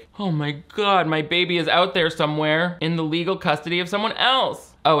is like, oh my God, my baby is out there somewhere in the legal custody of someone else.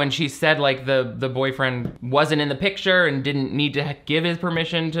 Oh, and she said like the boyfriend wasn't in the picture and didn't need to give his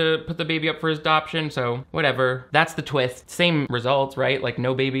permission to put the baby up for his adoption, so whatever. That's the twist. Same results, right? Like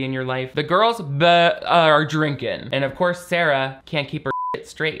no baby in your life. The girls are drinking. And of course, Sarah can't keep her shit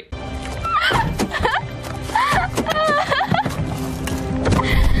straight.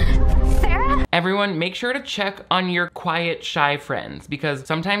 Everyone, make sure to check on your quiet, shy friends because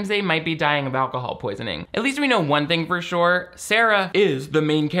sometimes they might be dying of alcohol poisoning. At least we know one thing for sure. Sarah is the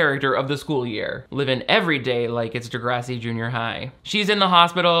main character of the school year, living every day like it's Degrassi Junior High. She's in the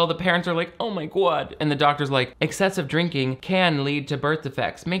hospital, the parents are like, oh my God. And the doctor's like, excessive drinking can lead to birth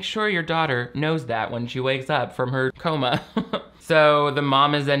defects. Make sure your daughter knows that when she wakes up from her coma. So the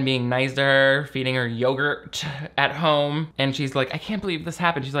mom is then being nice to her, feeding her yogurt at home. And she's like, I can't believe this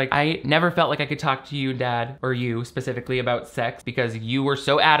happened. She's like, I never felt like I could talk to you, Dad, or you specifically, about sex because you were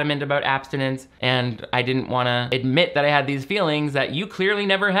so adamant about abstinence and I didn't want to admit that I had these feelings that you clearly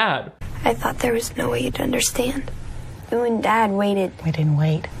never had. I thought there was no way you'd understand. You and Dad waited. We didn't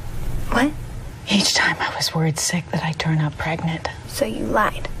wait. What? Each time I was worried sick that I'd turn up pregnant. So you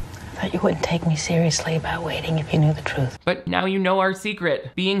lied. I thought you wouldn't take me seriously about waiting if you knew the truth. But now you know our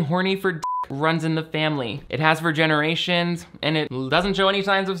secret. Being horny for d runs in the family. It has for generations, and it doesn't show any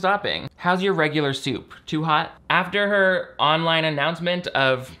signs of stopping. How's your regular soup? Too hot? After her online announcement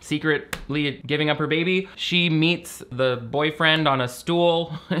of secretly giving up her baby, she meets the boyfriend on a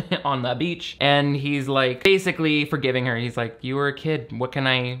stool on the beach, and he's like basically forgiving her. He's like, you were a kid, what can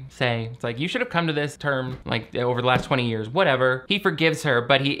I say? It's like, you should have come to this term like over the last 20 years, whatever. He forgives her,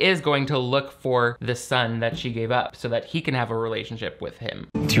 but he is going to look for the son that she gave up so that he can have a relationship with him.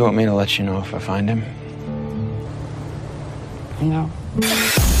 Do you want me to let you know if I find him? No.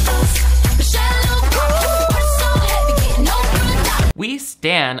 We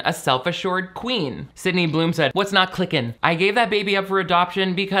stan a self-assured queen. Sydney Bloom said, what's not clicking? I gave that baby up for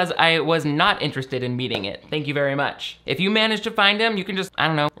adoption because I was not interested in meeting it. Thank you very much. If you manage to find him, you can just, I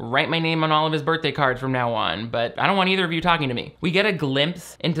don't know, write my name on all of his birthday cards from now on, but I don't want either of you talking to me. We get a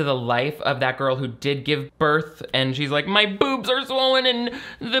glimpse into the life of that girl who did give birth, and she's like, my boobs are swollen and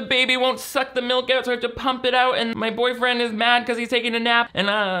the baby won't suck the milk out, so I have to pump it out, and my boyfriend is mad because he's taking a nap, and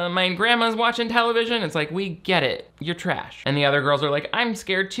my grandma's watching television. It's like, we get it. You're trash. And the other girls are like, I'm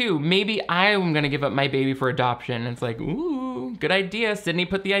scared too. Maybe I'm gonna give up my baby for adoption. And it's like, ooh, good idea. Sydney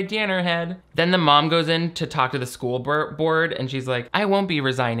put the idea in her head. Then the mom goes in to talk to the school board and she's like, I won't be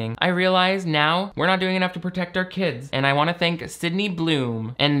resigning. I realize now we're not doing enough to protect our kids. And I wanna thank Sydney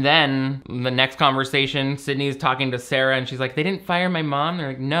Bloom. And then the next conversation, Sydney's talking to Sarah and she's like, they didn't fire my mom. They're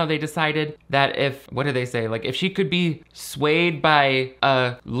like, no, they decided that what did they say? Like if she could be swayed by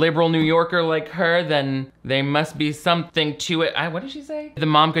a liberal New Yorker like her, then there must be something to it. What did she say? The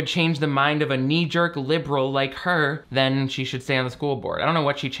mom could change the mind of a knee-jerk liberal like her, then she should stay on the school board. I don't know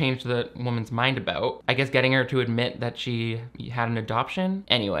what she changed the woman's mind about. I guess getting her to admit that she had an adoption?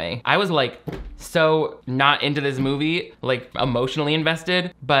 Anyway, I was like so not into this movie, like emotionally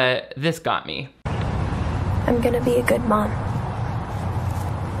invested, but this got me. I'm gonna be a good mom.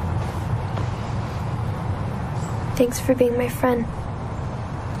 Thanks for being my friend.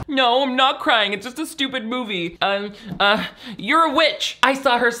 No, I'm not crying. It's just a stupid movie. You're a witch. I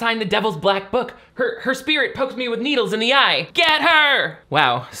saw her sign the Devil's Black Book. Her spirit pokes me with needles in the eye. Get her!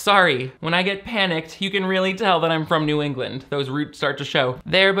 Wow, sorry. When I get panicked, you can really tell that I'm from New England. Those roots start to show.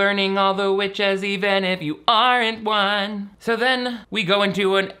 They're burning all the witches even if you aren't one. So then we go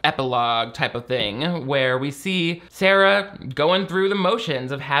into an epilogue type of thing where we see Sarah going through the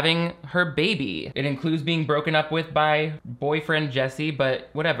motions of having her baby. It includes being broken up with by boyfriend Jesse, but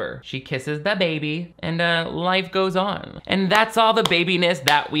whatever. whatever. She kisses the baby and life goes on. And that's all the babiness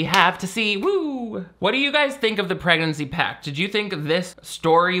that we have to see. Woo! What do you guys think of the pregnancy pact? Did you think this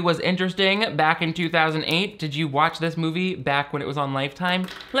story was interesting back in 2008? Did you watch this movie back when it was on Lifetime?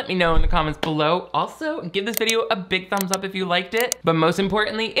 Let me know in the comments below. Also, give this video a big thumbs up if you liked it. But most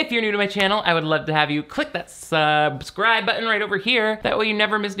importantly, if you're new to my channel, I would love to have you click that subscribe button right over here. That way you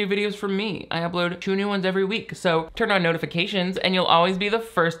never miss new videos from me. I upload 2 new ones every week, so turn on notifications and you'll always be the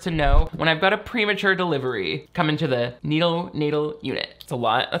first to know when I've got a premature delivery coming to the neonatal unit. It's a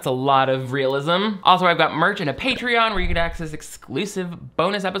lot. That's a lot of realism. Also, I've got merch and a Patreon where you can access exclusive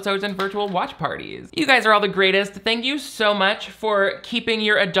bonus episodes and virtual watch parties. You guys are all the greatest. Thank you so much for keeping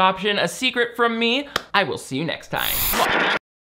your adoption a secret from me. I will see you next time.